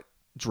what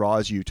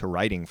draws you to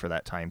writing for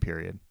that time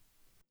period?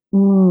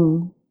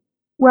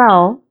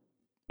 Well,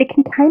 it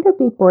can kind of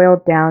be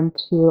boiled down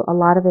to a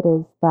lot of it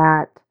is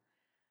that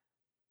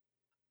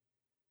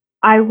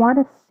I want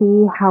to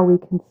see how we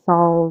can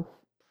solve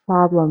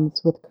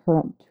problems with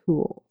current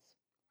tools.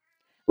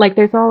 Like,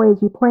 there's always,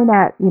 you point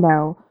at,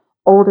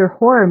 older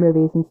horror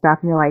movies and stuff,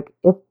 and you're like,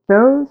 if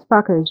those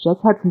fuckers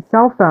just had some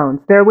cell phones,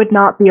 there would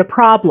not be a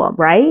problem,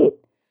 right?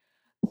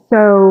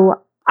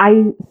 So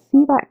I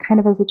see that kind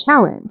of as a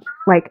challenge.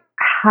 Like,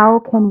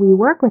 how can we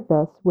work with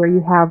this where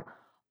you have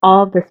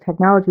all of this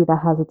technology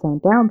that has its own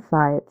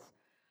downsides?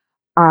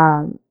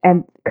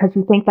 And because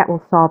you think that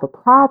will solve a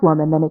problem,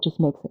 and then it just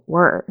makes it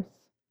worse.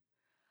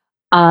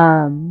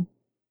 Um,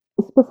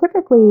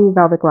 Specifically,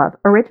 Velvet Glove.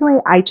 Originally,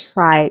 I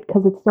tried,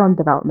 because it's still in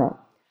development,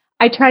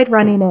 I tried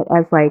running it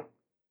as like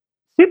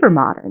super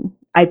modern.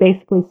 I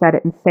basically set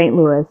it in St.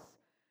 Louis,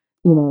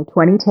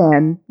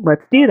 2010,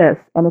 let's do this.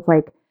 And it's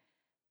like,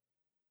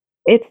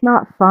 it's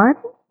not fun.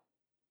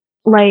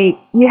 Like,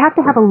 you have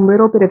to have a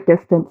little bit of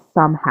distance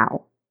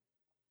somehow,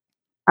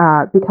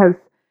 because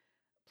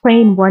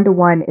playing one to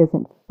one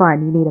isn't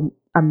fun. You need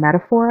a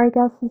metaphor, I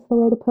guess is the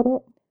way to put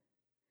it.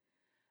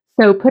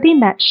 So putting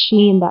that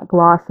sheen, that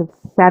gloss of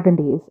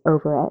 70s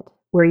over it,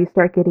 where you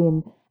start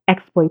getting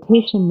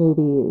exploitation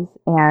movies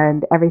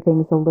and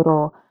everything's a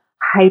little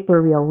hyper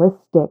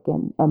realistic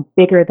and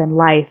bigger than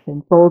life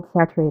and bold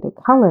saturated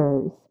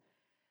colors,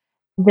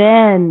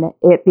 then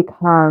it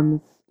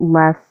becomes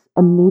less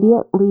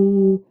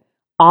immediately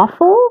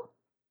awful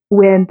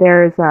when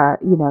there's a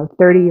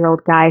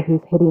 30-year-old guy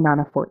who's hitting on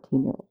a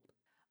 14-year-old.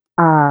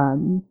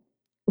 Um,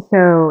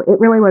 so it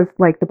really was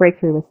like the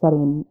breakthrough was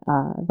setting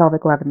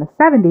Velvet Glove in the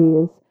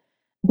 70s,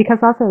 because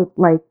also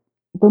like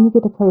then you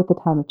get to play with the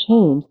time of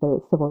change.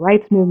 There's civil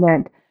rights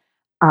movement,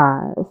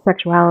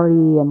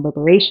 sexuality and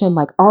liberation,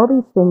 like all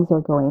these things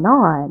are going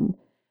on.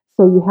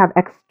 So you have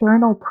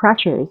external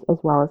pressures as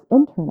well as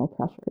internal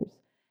pressures.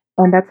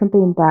 And that's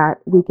something that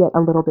we get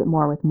a little bit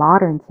more with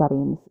modern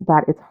settings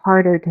that it's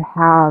harder to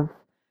have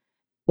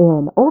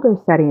in older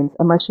settings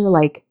unless you're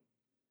like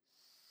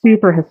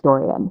super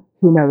historian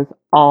who knows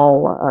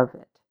all of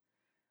it,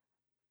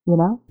 you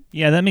know?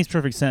 Yeah, that makes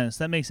perfect sense.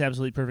 That makes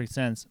absolutely perfect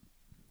sense.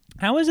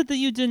 How is it that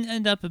you didn't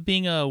end up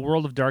being a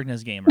World of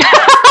Darkness gamer?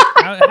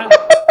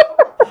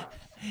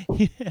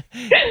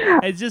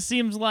 It just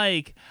seems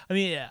like, I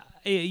mean,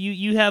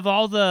 you have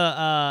all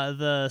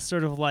the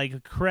sort of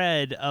like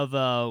cred of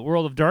a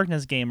World of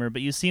Darkness gamer,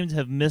 but you seem to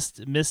have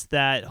missed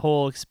that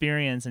whole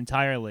experience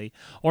entirely.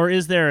 Or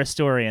is there a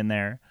story in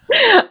there?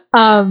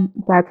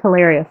 That's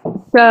hilarious.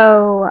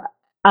 So,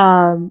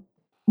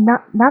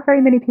 not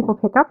very many people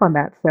pick up on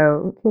that.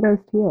 So kudos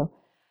to you.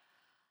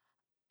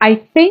 I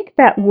think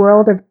that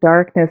World of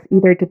Darkness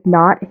either did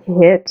not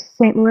hit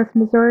St. Louis,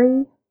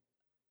 Missouri.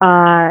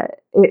 I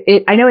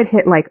know it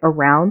hit like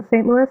around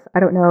St. Louis.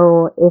 I don't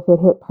know if it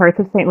hit parts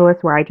of St. Louis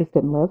where I just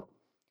didn't live.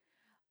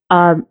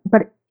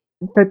 But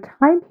the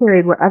time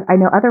period where I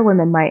know other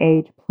women my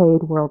age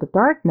played World of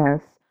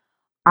Darkness,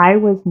 I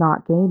was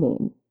not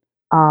gaming.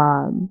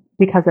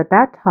 Because at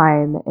that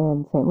time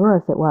in St.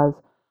 Louis, it was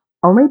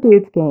only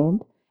dudes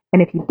gamed.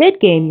 And if you did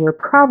game, you were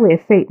probably a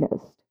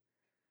Satanist.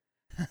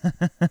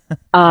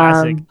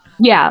 Classic.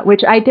 Yeah,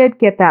 which I did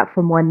get that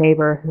from one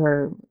neighbor.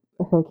 Her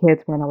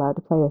kids weren't allowed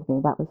to play with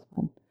me. That was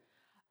fun.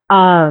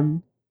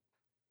 Um,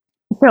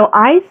 so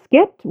I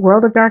skipped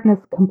World of Darkness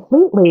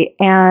completely,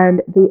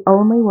 and the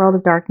only World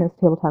of Darkness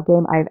tabletop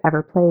game I've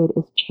ever played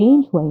is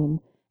Changeling,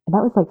 and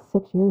that was like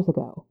 6 years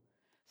ago.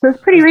 So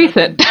it's pretty Is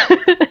that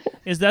recent.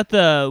 is that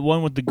the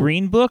one with the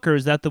green book, or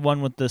is that the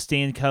one with the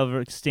stained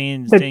The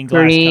stained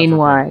glass green cover book?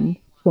 one,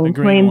 The green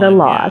Changeling the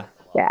one, yeah. Lost.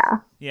 Yeah.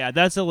 Yeah,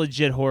 that's a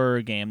legit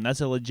horror game.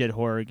 That's a legit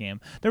horror game.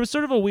 There was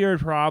sort of a weird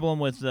problem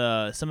with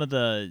some of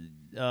the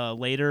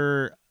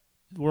later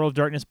World of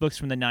Darkness books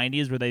from the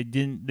 90s where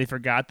they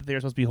forgot that they were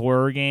supposed to be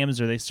horror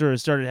games, or they sort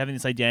of started having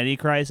this identity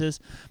crisis.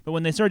 But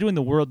when they started doing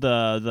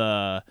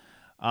the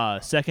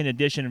second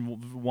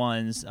edition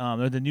ones,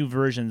 or the new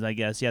versions, I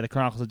guess, yeah, the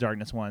Chronicles of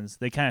Darkness ones,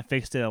 they kind of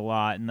fixed it a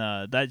lot. And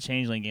that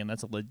Changeling game,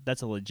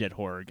 that's a legit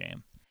horror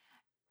game.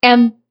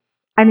 And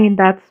I mean,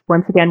 that's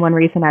once again one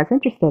reason I was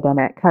interested in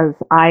it because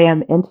I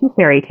am into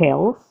fairy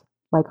tales,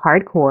 like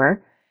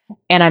hardcore,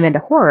 and I'm into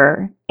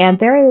horror. And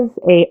there is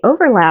a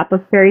overlap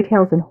of fairy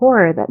tales and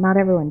horror that not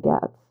everyone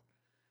gets.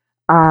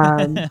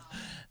 They're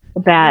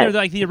That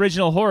like the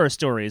original horror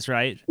stories,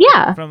 right?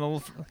 yeah,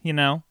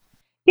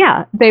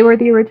 yeah, they were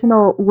the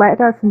original.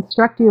 Let us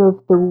instruct you of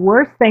the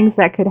worst things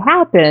that could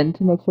happen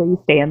to make sure you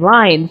stay in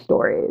line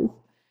stories.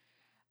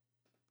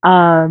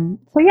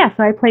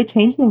 So I played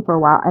Changeling for a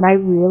while, and I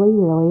really,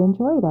 really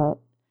enjoyed it.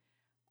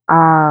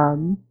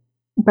 Um,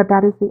 but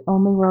that is the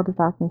only World of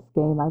Darkness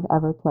game I've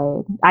ever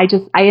played. I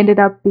ended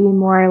up being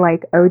more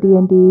like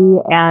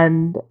OD&D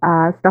and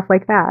stuff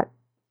like that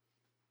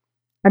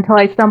until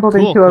I stumbled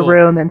into a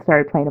room and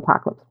started playing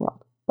Apocalypse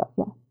World. But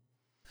yeah,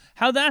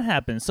 how'd that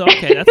happen? So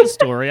okay, that's a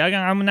story.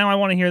 Now I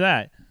want to hear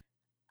that.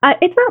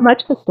 It's not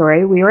much of a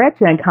story. We were at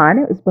Gen Con.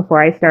 It was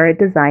before I started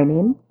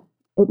designing.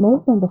 It may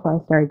have been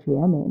before I started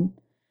GMing.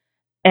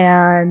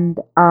 And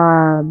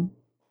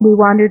we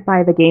wandered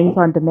by the Games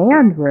on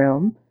Demand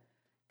room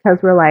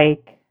because we're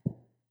like,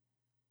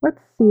 let's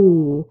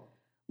see.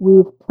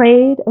 We've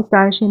played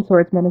Astonishing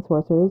Swordsmen and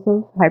Sorcerers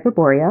of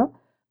Hyperborea.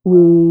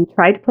 We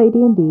tried to play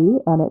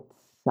D&D, and it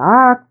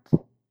sucked.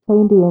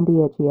 Playing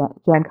D&D at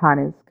Gen Con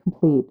is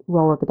complete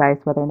roll of the dice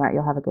whether or not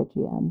you'll have a good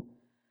GM.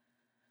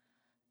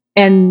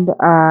 And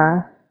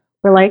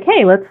we're like,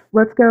 hey, let's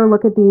go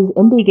look at these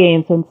indie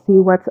games and see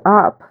what's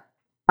up.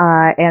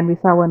 And we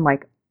saw one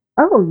like,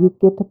 oh, you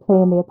get to play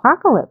in the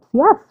apocalypse.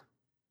 Yes,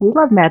 we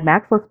love Mad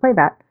Max. Let's play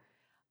that.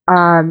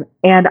 And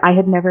I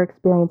had never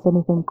experienced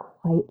anything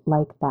quite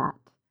like that.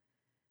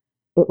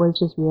 It was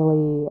just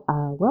really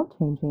world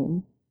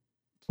changing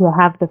to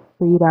have the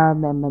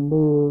freedom and the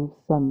moves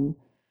and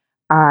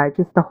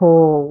just the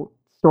whole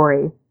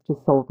story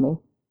just sold me.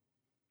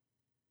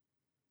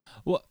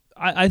 Well,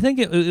 I think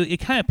it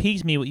kind of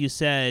piques me what you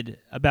said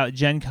about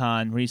Gen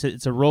Con, where you said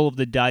it's a roll of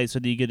the dice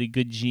whether you get a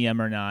good GM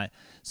or not.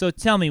 So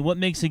tell me, what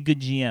makes a good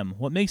GM?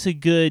 What makes a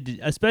good,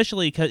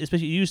 especially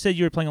you said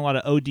you were playing a lot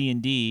of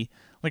OD&D.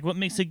 Like, what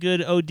makes a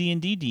good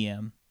OD&D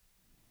DM?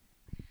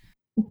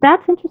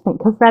 That's interesting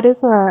because that is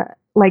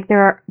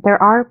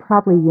there are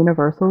probably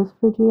universals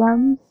for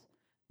GMs,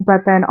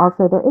 but then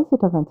also there is a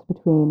difference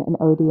between an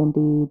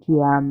OD&D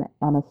GM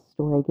and a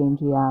story game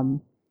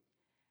GM.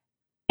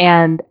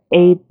 And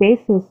a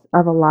basis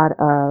of a lot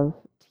of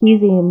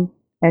teasing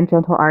and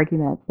gentle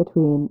argument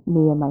between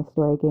me and my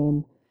story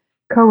game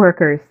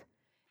coworkers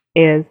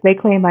is they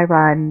claim I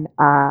run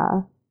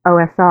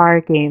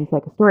OSR games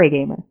like a story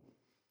gamer.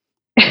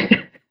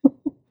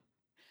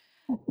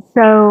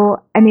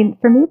 So, I mean,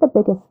 for me, the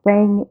biggest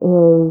thing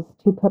is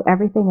to put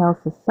everything else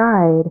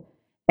aside,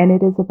 and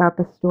it is about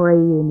the story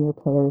you and your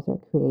players are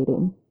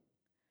creating.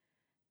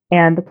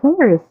 And the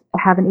players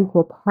have an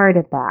equal part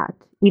of that,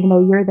 even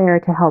though you're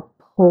there to help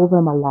pull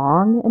them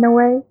along in a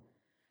way,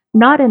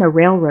 not in a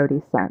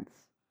railroady sense,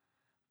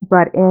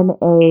 but in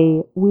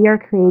a we are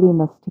creating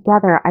this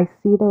together. I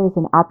see there is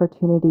an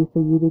opportunity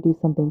for you to do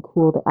something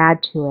cool to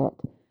add to it.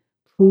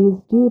 Please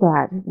do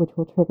that, which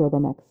will trigger the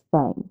next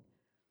thing.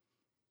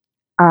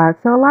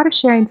 So a lot of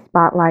sharing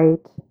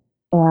spotlight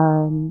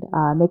and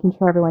making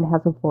sure everyone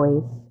has a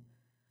voice.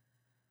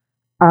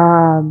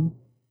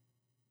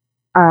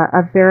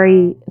 A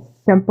very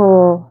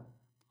simple,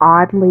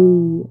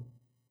 oddly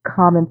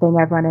common thing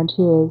I've run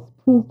into is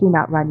please do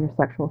not run your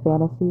sexual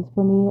fantasies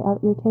for me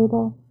at your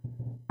table.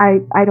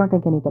 I don't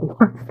think anybody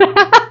wants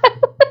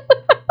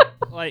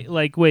that.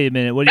 Like, wait a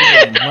minute. What do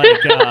you mean?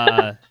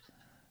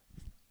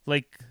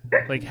 Like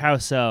how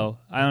so?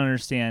 I don't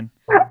understand.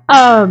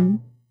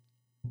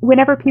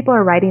 Whenever people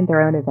are writing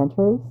their own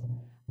adventures,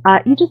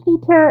 you just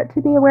need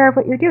to be aware of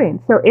what you're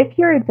doing. So if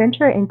your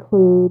adventure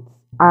includes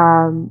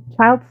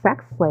child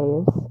sex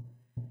slaves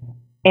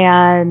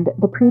and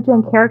the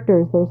pre-gen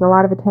characters, there's a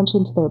lot of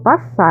attention to their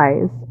bust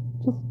size.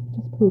 Just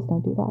please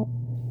don't do that.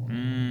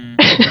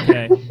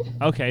 Okay.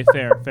 Okay.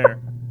 Fair.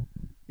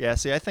 Yeah.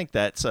 See, I think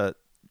that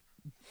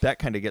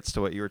kind of gets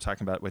to what you were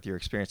talking about with your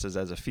experiences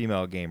as a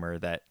female gamer.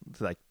 That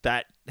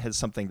has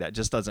something that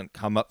just doesn't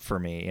come up for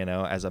me,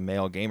 as a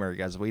male gamer,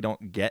 because we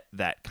don't get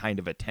that kind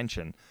of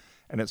attention.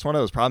 And it's one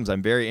of those problems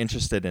I'm very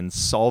interested in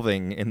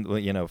solving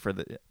for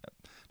the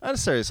not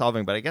necessarily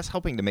solving, but I guess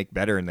helping to make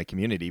better in the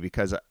community,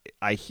 because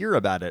I hear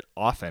about it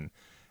often.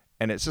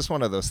 And it's just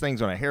one of those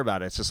things when I hear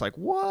about it, it's just like,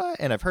 what?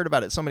 And I've heard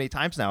about it so many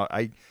times now.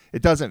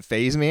 It doesn't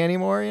faze me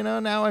anymore.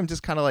 Now I'm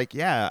just kind of like,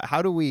 yeah,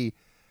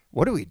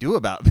 what do we do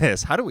about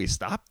this? How do we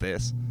stop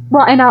this?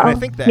 Well, and I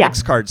think the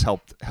X cards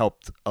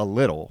helped a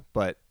little,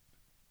 but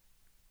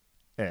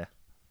yeah.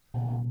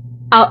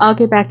 I'll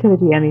get back to the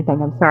DMing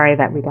thing. I'm sorry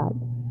that we got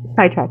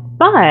sidetracked.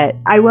 But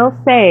I will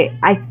say,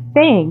 I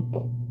think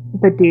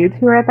the dudes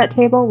who were at that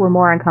table were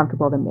more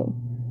uncomfortable than me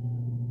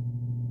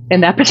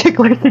in that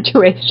particular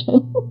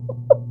situation.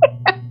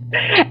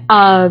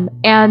 And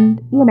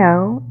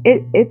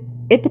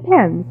it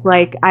depends.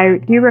 Like, I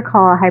do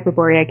recall a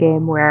Hyperborea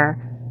game where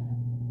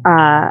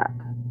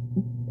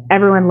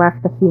everyone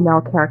left the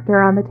female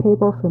character on the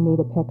table for me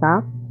to pick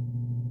up.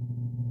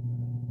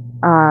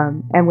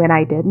 And when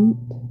I didn't,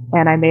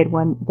 and I made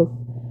this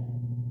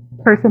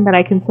person that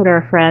I consider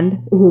a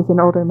friend, who's an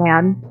older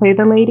man, play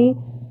the lady,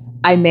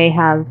 I may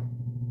have,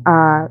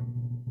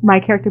 my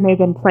character may have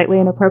been slightly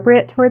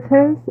inappropriate towards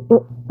his.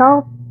 It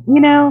felt,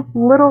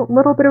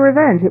 little bit of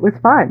revenge. It was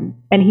fun,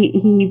 and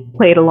he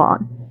played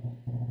along.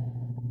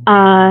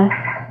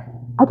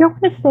 I don't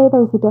want to say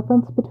there's a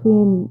difference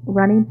between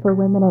running for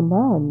women and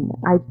men.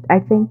 I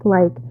think,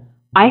 like,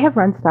 I have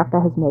run stuff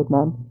that has made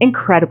men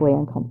incredibly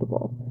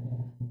uncomfortable.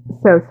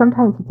 So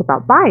sometimes it's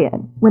about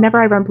buy-in.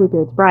 Whenever I run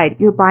Bluebeard's Bride,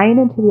 you're buying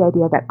into the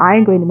idea that I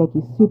am going to make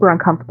you super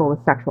uncomfortable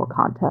with sexual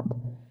content.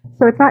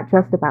 So it's not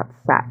just about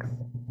sex.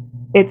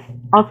 It's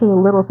also the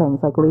little things,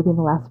 like leaving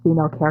the last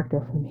female character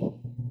for me.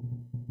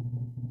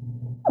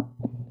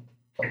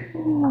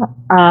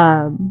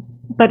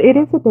 But it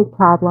is a big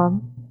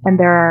problem, and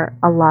there are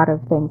a lot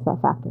of things that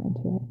factor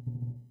into it.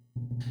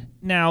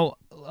 Now,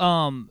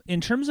 in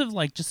terms of,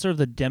 like, just sort of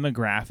the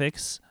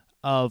demographics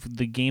of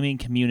the gaming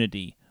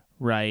community,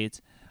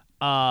 right?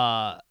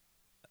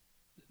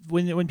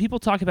 When people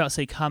talk about,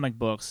 say, comic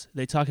books,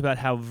 they talk about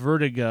how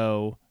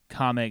Vertigo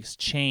comics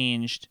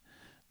changed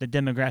the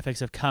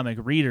demographics of comic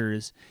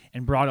readers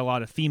and brought a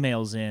lot of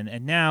females in.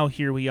 And now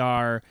here we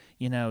are,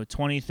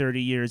 20,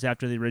 30 years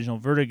after the original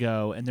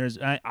Vertigo, and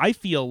I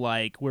feel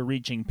like we're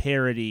reaching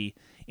parity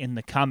in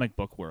the comic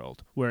book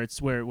world, where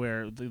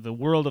the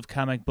world of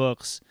comic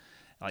books,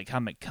 like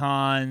Comic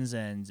Cons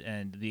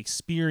and the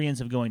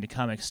experience of going to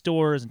comic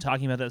stores and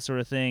talking about that sort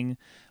of thing,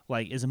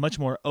 like, is much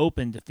more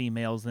open to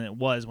females than it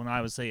was when I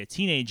was, say, a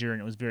teenager,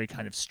 and it was very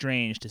kind of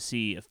strange to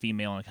see a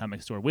female in a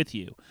comic store with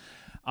you.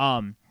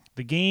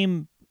 The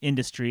game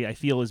industry, I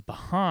feel, is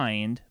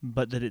behind,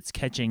 but that it's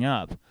catching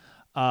up.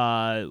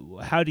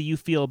 How do you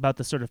feel about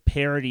the sort of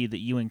parity that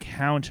you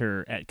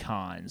encounter at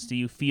cons? Do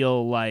you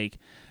feel like,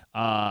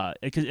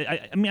 because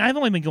I've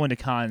only been going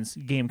to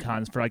game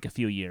cons for like a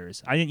few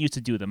years. I didn't used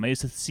to do them. I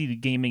used to see the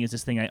gaming as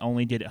this thing I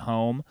only did at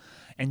home,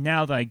 and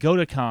now that I go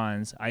to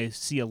cons, I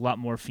see a lot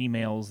more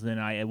females than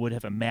I would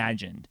have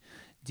imagined.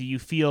 Do you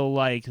feel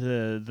like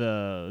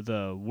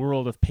the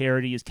world of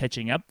parity is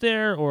catching up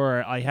there,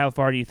 or how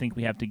far do you think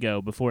we have to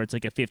go before it's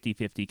like a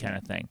 50-50 kind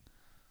of thing?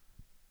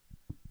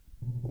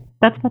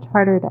 That's much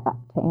harder to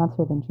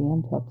answer than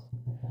GM tips,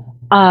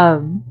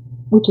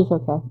 which is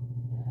okay.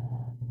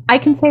 I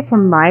can say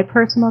from my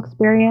personal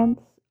experience,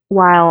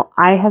 while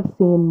I have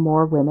seen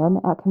more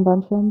women at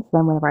conventions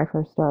than whenever I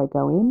first started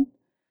going,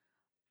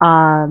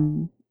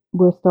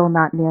 we're still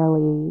not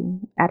nearly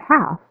at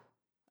half.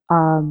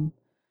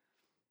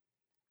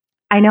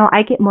 I know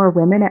I get more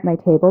women at my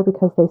table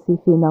because they see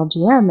female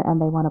GM and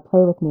they want to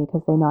play with me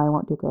because they know I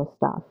won't do gross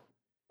stuff.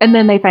 And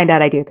then they find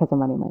out I do because I'm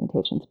running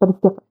limitations, but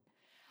it's different.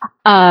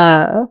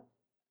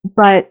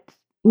 But,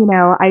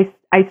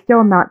 I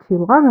still not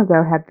too long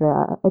ago had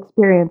the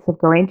experience of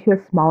going to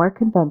a smaller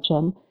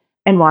convention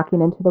and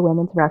walking into the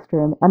women's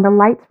restroom, and the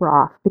lights were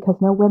off because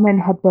no women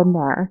had been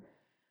there.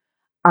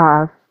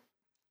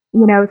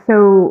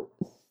 So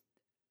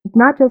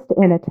not just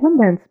in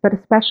attendance, but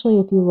especially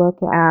if you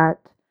look at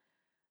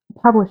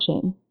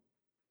publishing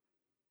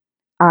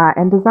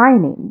and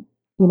designing.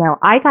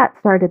 I got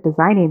started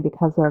designing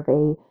because of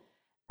a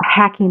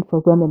Hacking for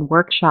Women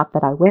workshop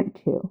that I went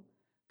to.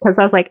 Because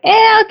I was like,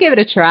 I'll give it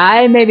a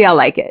try. Maybe I'll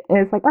like it. And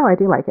it's like, oh, I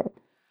do like it.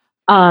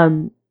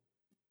 And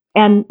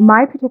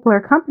my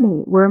particular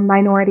company, we're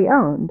minority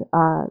owned.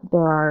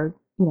 There are,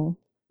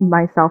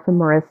 myself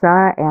and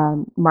Marissa,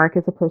 and Mark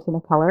is a person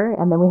of color.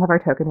 And then we have our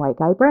token white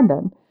guy,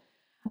 Brendan.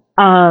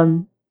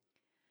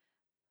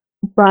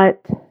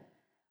 But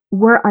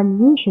we're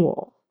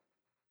unusual.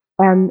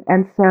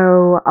 And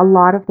so a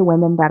lot of the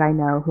women that I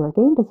know who are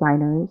game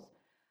designers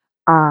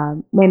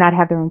may not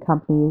have their own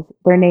companies.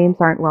 Their names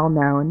aren't well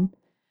known.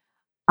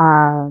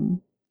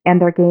 And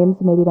their games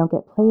maybe don't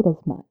get played as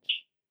much.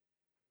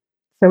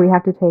 So we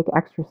have to take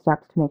extra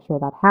steps to make sure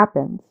that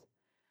happens.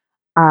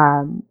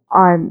 On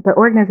the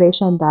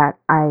organization that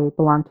I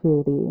belong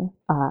to, the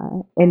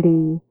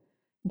Indie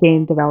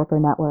Game Developer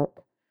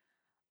Network,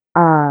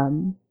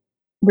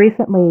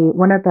 recently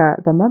one of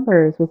the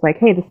members was like,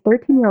 hey, this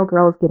 13-year-old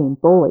girl is getting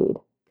bullied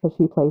because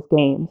she plays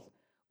games.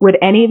 Would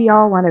any of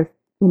y'all want to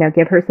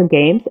give her some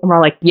games? And we're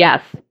all like,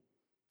 yes,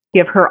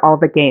 give her all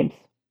the games.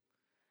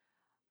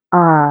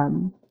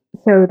 Um,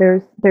 so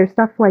there's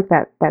stuff like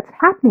that that's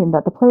happening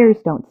that the players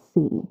don't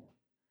see.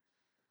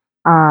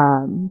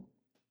 Um,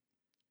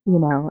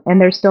 and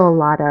there's still a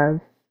lot of,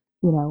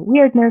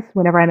 weirdness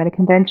whenever I'm at a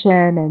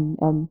convention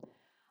and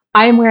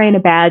I'm wearing a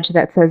badge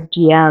that says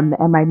GM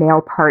and my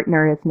male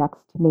partner is next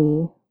to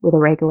me with a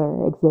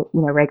regular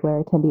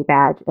attendee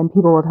badge, and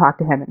people will talk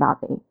to him and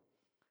not me.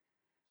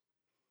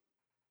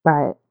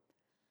 But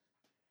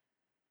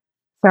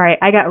sorry,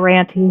 I got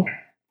ranty.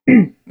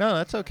 No,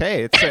 that's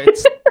okay.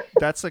 It's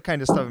that's the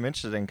kind of stuff I'm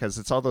interested in, because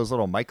it's all those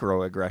little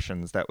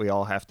microaggressions that we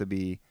all have to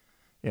be,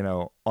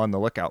 on the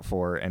lookout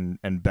for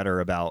and better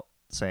about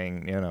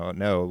saying,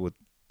 no,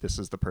 this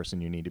is the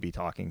person you need to be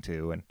talking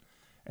to,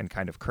 and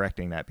kind of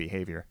correcting that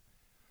behavior.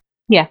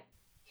 Yeah.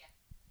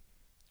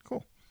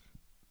 Cool.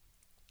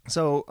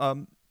 So,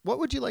 what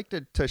would you like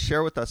to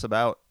share with us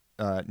about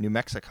New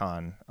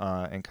Mexicon,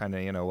 and kind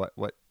of,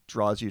 what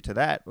draws you to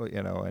that,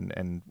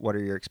 and what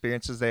are your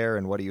experiences there,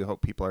 and what do you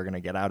hope people are going to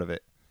get out of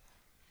it?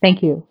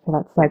 Thank you for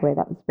that segue.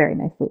 That was very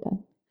nicely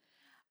done.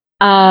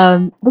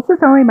 This is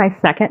only my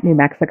second New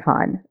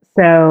Mexicon.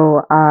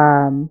 So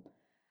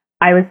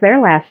I was there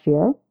last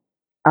year,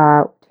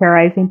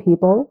 terrorizing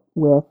people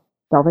with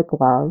Velvet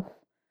Glove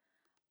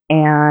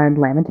and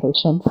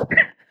Lamentations.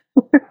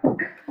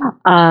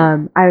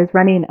 I was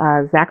running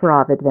a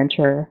Zakharov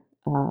adventure,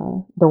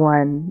 the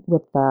one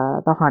with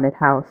the haunted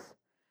house.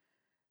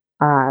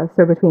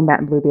 So between that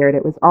and Bluebeard,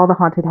 it was all the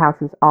haunted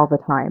houses all the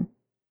time.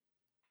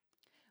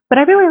 But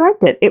I really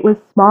liked it. It was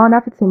small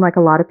enough, it seemed like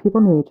a lot of people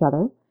knew each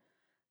other.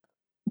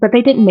 But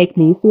they didn't make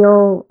me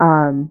feel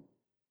out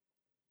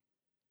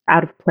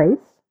of place.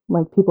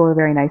 Like, people were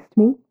very nice to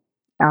me.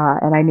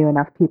 And I knew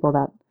enough people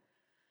that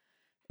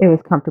it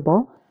was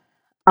comfortable.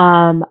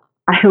 I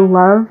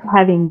love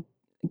having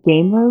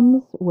game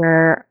rooms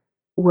where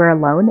we're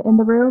alone in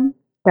the room,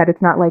 that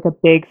it's not like a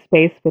big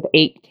space with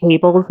 8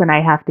 tables and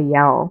I have to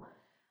yell.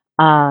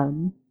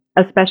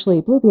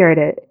 Especially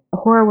Bluebeard,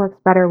 horror works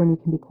better when you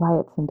can be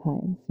quiet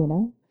sometimes,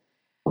 So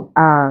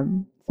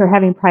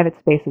having private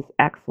space is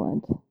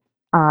excellent.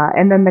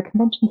 And then the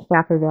convention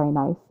staff are very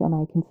nice, and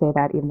I can say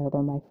that even though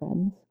they're my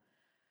friends.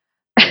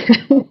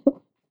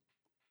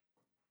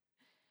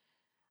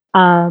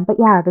 But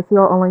yeah, this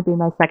will only be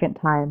my second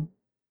time.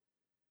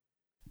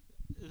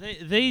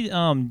 They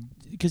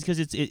because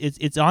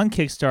it's on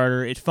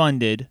Kickstarter. It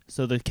funded,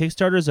 so the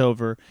Kickstarter's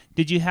over.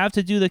 Did you have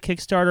to do the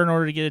Kickstarter in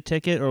order to get a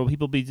ticket, or will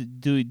people be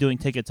doing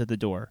tickets at the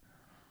door?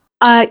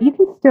 You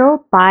can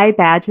still buy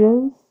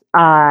badges,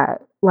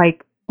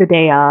 like the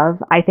day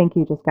of. I think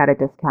you just got a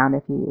discount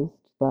if you used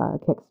the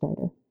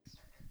Kickstarter.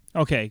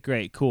 Okay,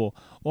 great, cool.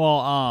 Well,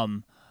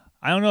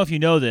 I don't know if you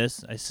know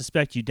this. I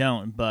suspect you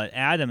don't, but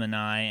Adam and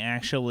I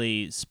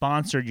actually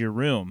sponsored your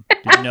room.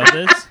 Did you know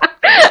this?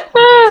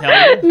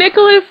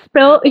 Nicholas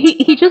Spill,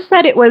 he just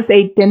said it was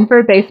a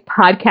Denver-based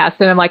podcast,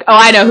 and I'm like, oh,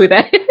 I know who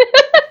that is.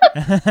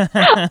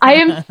 I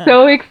am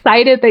so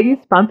excited that you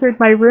sponsored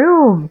my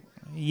room.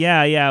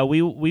 Yeah.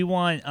 We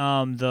want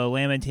the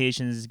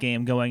Lamentations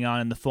game going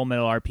on in the Full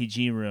Metal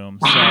RPG room.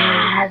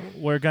 So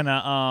we're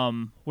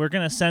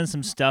gonna send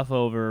some stuff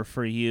over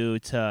for you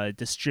to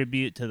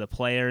distribute to the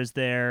players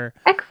there.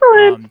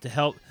 Excellent. To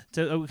help,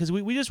 because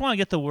we just want to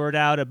get the word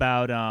out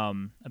about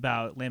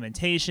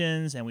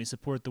Lamentations, and we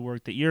support the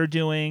work that you're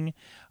doing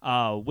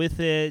with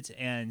it,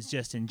 and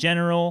just in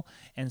general.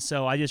 And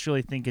so I just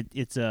really think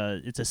it's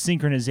a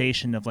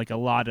synchronization of like a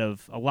lot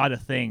of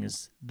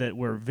things that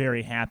we're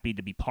very happy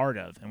to be part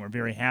of, and we're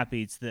very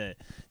happy to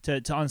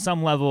on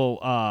some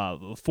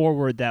level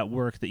forward that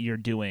work that you're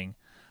doing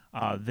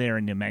there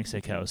in New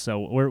Mexico.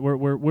 So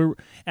we're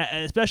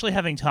especially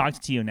having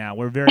talked to you now,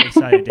 we're very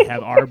excited to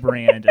have our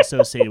brand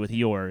associated with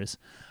yours.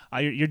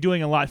 You're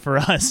doing a lot for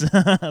us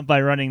by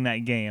running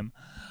that game.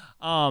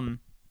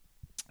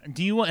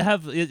 Do you want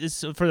have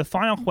for the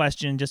final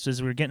question, just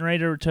as we're getting ready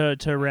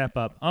to wrap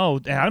up? Oh,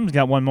 Adam's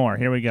got one more.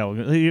 Here we go.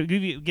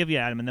 Give you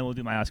Adam, and then we'll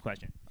do my last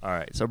question. All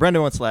right. So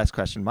Brendan wants the last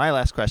question. My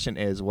last question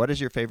is, what is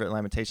your favorite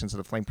Lamentations of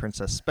the Flame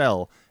Princess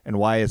spell, and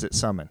why is it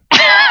summon?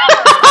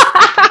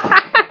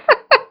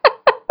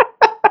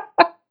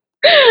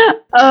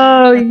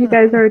 Oh, you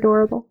guys are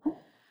adorable.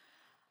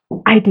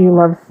 I do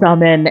love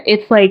summon.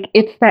 It's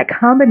that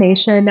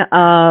combination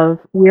of,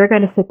 we're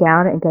going to sit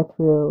down and go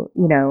through,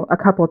 a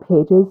couple of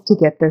pages to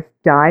get this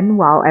done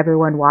while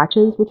everyone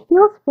watches, which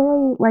feels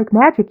very like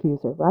magic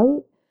user,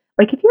 right?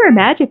 Like, if you're a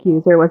magic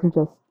user, it wasn't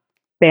just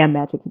bam,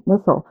 magic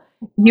missile.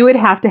 You would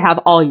have to have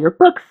all your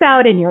books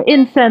out and your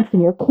incense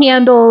and your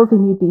candles,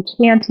 and you'd be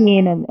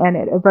chanting, and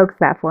it evokes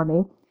that for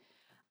me.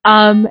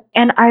 And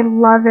I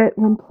love it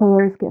when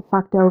players get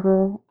fucked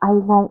over. I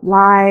won't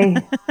lie.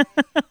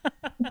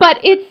 But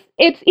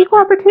it's equal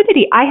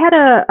opportunity. I had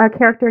a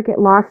character get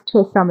lost to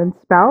a summon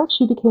spell.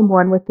 She became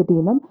one with the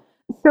demon.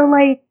 So,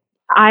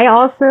 I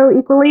also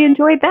equally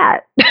enjoyed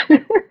that.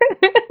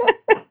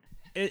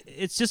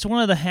 it's just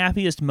one of the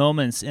happiest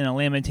moments in a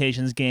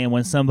Lamentations game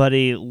when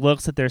somebody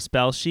looks at their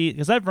spell sheet,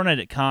 because I've run it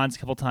at cons a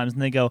couple times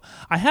and they go,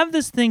 I have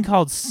this thing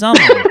called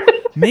Summon.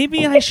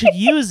 Maybe I should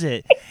use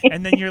it.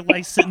 And then you're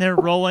like sitting there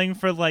rolling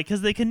for like,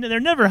 because they're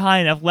never high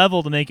enough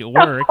level to make it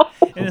work.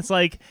 And it's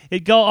like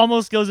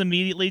almost goes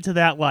immediately to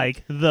that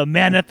like the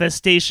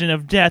manifestation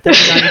of death as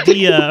an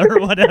idea or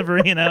whatever,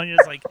 And you're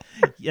just like,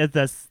 yeah,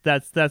 that's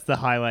the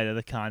highlight of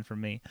the con for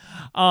me.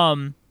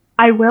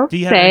 I will do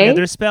you say, have any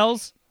other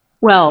spells?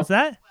 Well, what's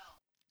that?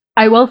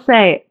 I will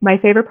say my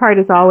favorite part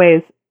is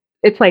always,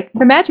 it's like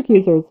the magic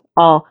users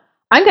all,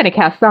 I'm going to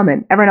cast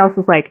Summon. Everyone else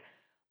is like,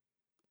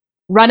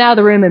 run out of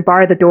the room and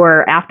bar the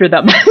door after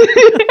them.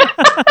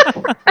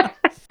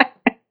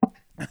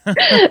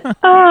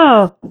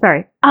 Oh,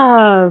 sorry.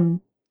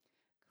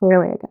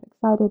 Clearly I got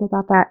excited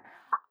about that.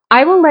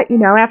 I will let you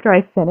know after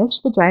I finish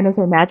Vaginas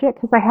Are Magic,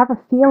 because I have a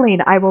feeling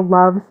I will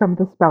love some of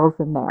the spells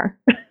in there.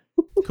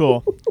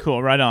 Cool.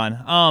 Right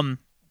on.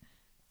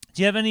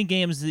 Do you have any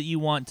games that you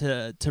want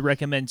to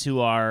recommend to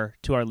our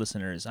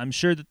listeners? I'm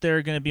sure that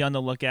they're going to be on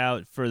the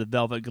lookout for the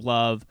Velvet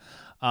Glove,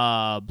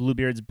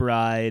 Bluebeard's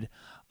Bride.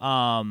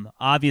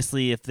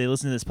 Obviously, if they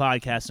listen to this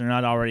podcast and are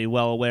not already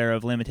well aware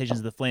of Lamentations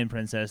of the Flame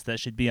Princess, that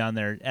should be on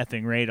their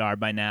effing radar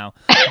by now.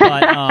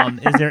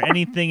 But is there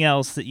anything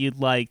else that you'd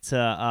like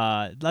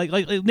to like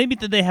maybe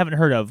that they haven't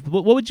heard of?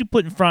 What would you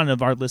put in front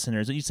of our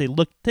listeners? That you say,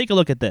 look, take a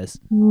look at this.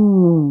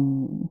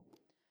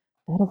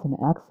 That is an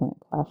excellent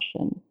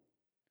question.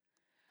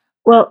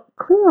 Well,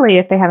 clearly,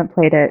 if they haven't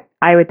played it,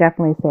 I would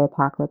definitely say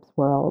Apocalypse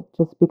World,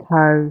 just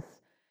because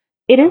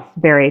it is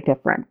very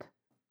different,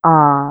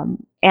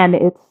 and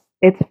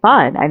it's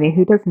fun. I mean,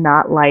 who does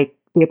not like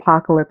the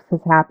apocalypse has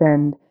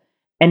happened,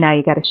 and now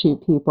you got to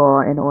shoot people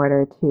in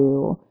order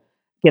to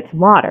get some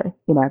water?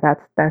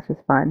 That's just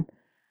fun.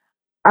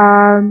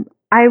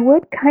 I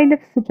would kind of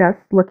suggest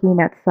looking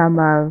at some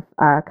of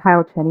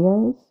Kyle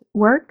Chenier's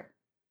work.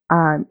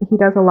 He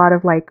does a lot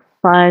of like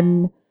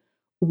fun,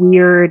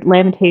 weird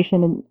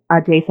Lamentation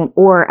adjacent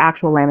or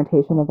actual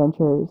Lamentation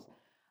adventures,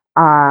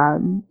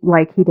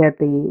 like he did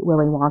the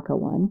Willy Wonka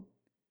one.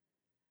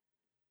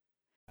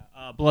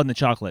 Blood in the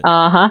Chocolate.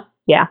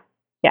 Yeah,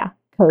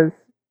 because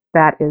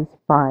that is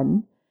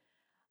fun.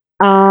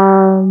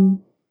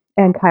 And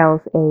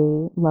Kyle's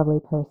a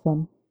lovely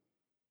person.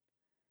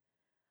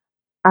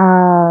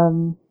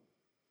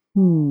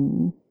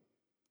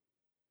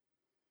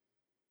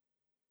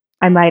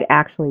 I might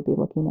actually be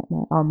looking at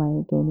all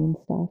my gaming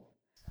stuff.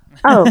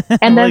 Oh,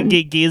 and then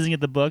gazing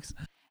at the books.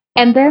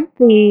 And then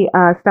the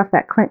stuff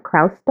that Clint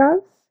Krauss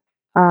does,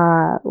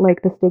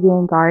 like the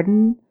Stygian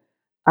Garden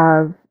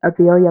of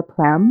Abelia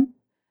Prem.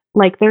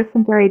 Like, there's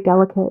some very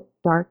delicate,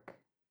 dark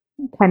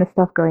kind of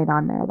stuff going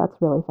on there. That's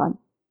really fun.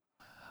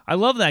 I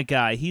love that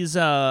guy. He's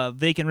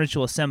Vacant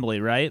Ritual Assembly,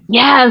 right?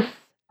 Yes!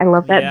 I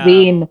love that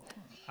zine.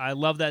 I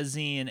love that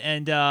zine.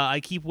 And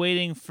I keep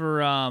waiting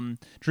for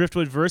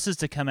Driftwood Versus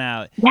to come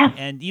out. Yes.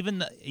 And even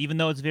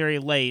though it's very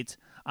late,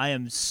 I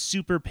am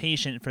super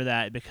patient for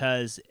that,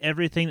 because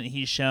everything that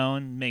he's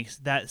shown makes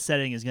that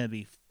setting is going to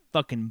be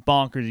fucking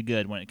bonkers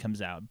good when it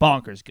comes out.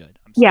 Bonkers good.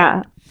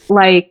 Yeah,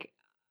 like,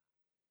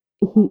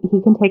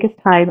 he can take his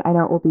time. I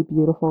know it will be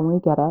beautiful when we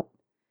get it.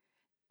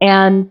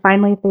 And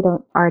finally, if they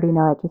don't already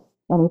know it, just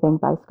anything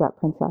by Scrap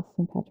Princess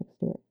and Patrick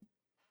Stewart.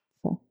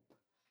 So.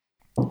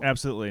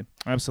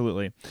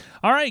 Absolutely.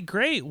 All right,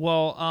 great.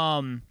 Well,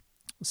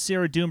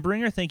 Sarah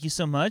Doombringer, thank you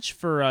so much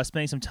for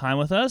spending some time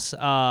with us.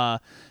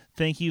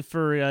 Thank you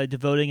for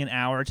devoting an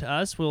hour to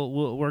us.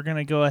 We're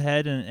gonna go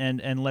ahead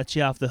and let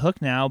you off the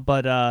hook now,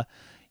 but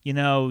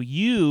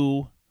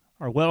you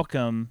are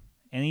welcome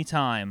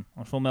anytime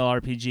on Full Metal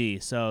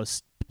RPG. So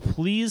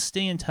please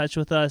stay in touch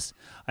with us.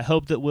 I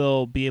hope that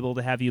we'll be able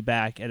to have you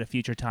back at a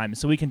future time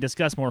so we can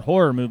discuss more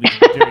horror movies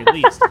at the very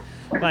least.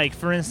 Like,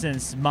 for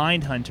instance,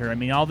 Mindhunter. I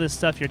mean, all this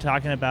stuff you're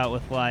talking about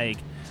with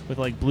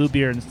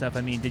Bluebeard and stuff.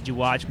 I mean, did you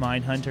watch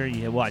Mindhunter?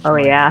 You watched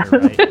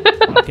Mindhunter,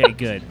 right? Okay,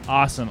 good.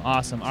 Awesome.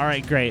 All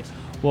right, great.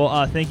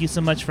 Well, thank you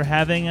so much for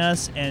having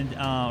us and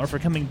or for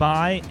coming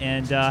by,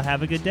 and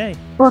have a good day.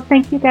 Well,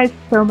 thank you guys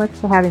so much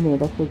for having me.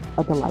 This was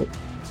a delight.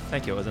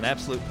 Thank you. It was an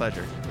absolute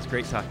pleasure. It was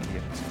great talking to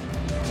you.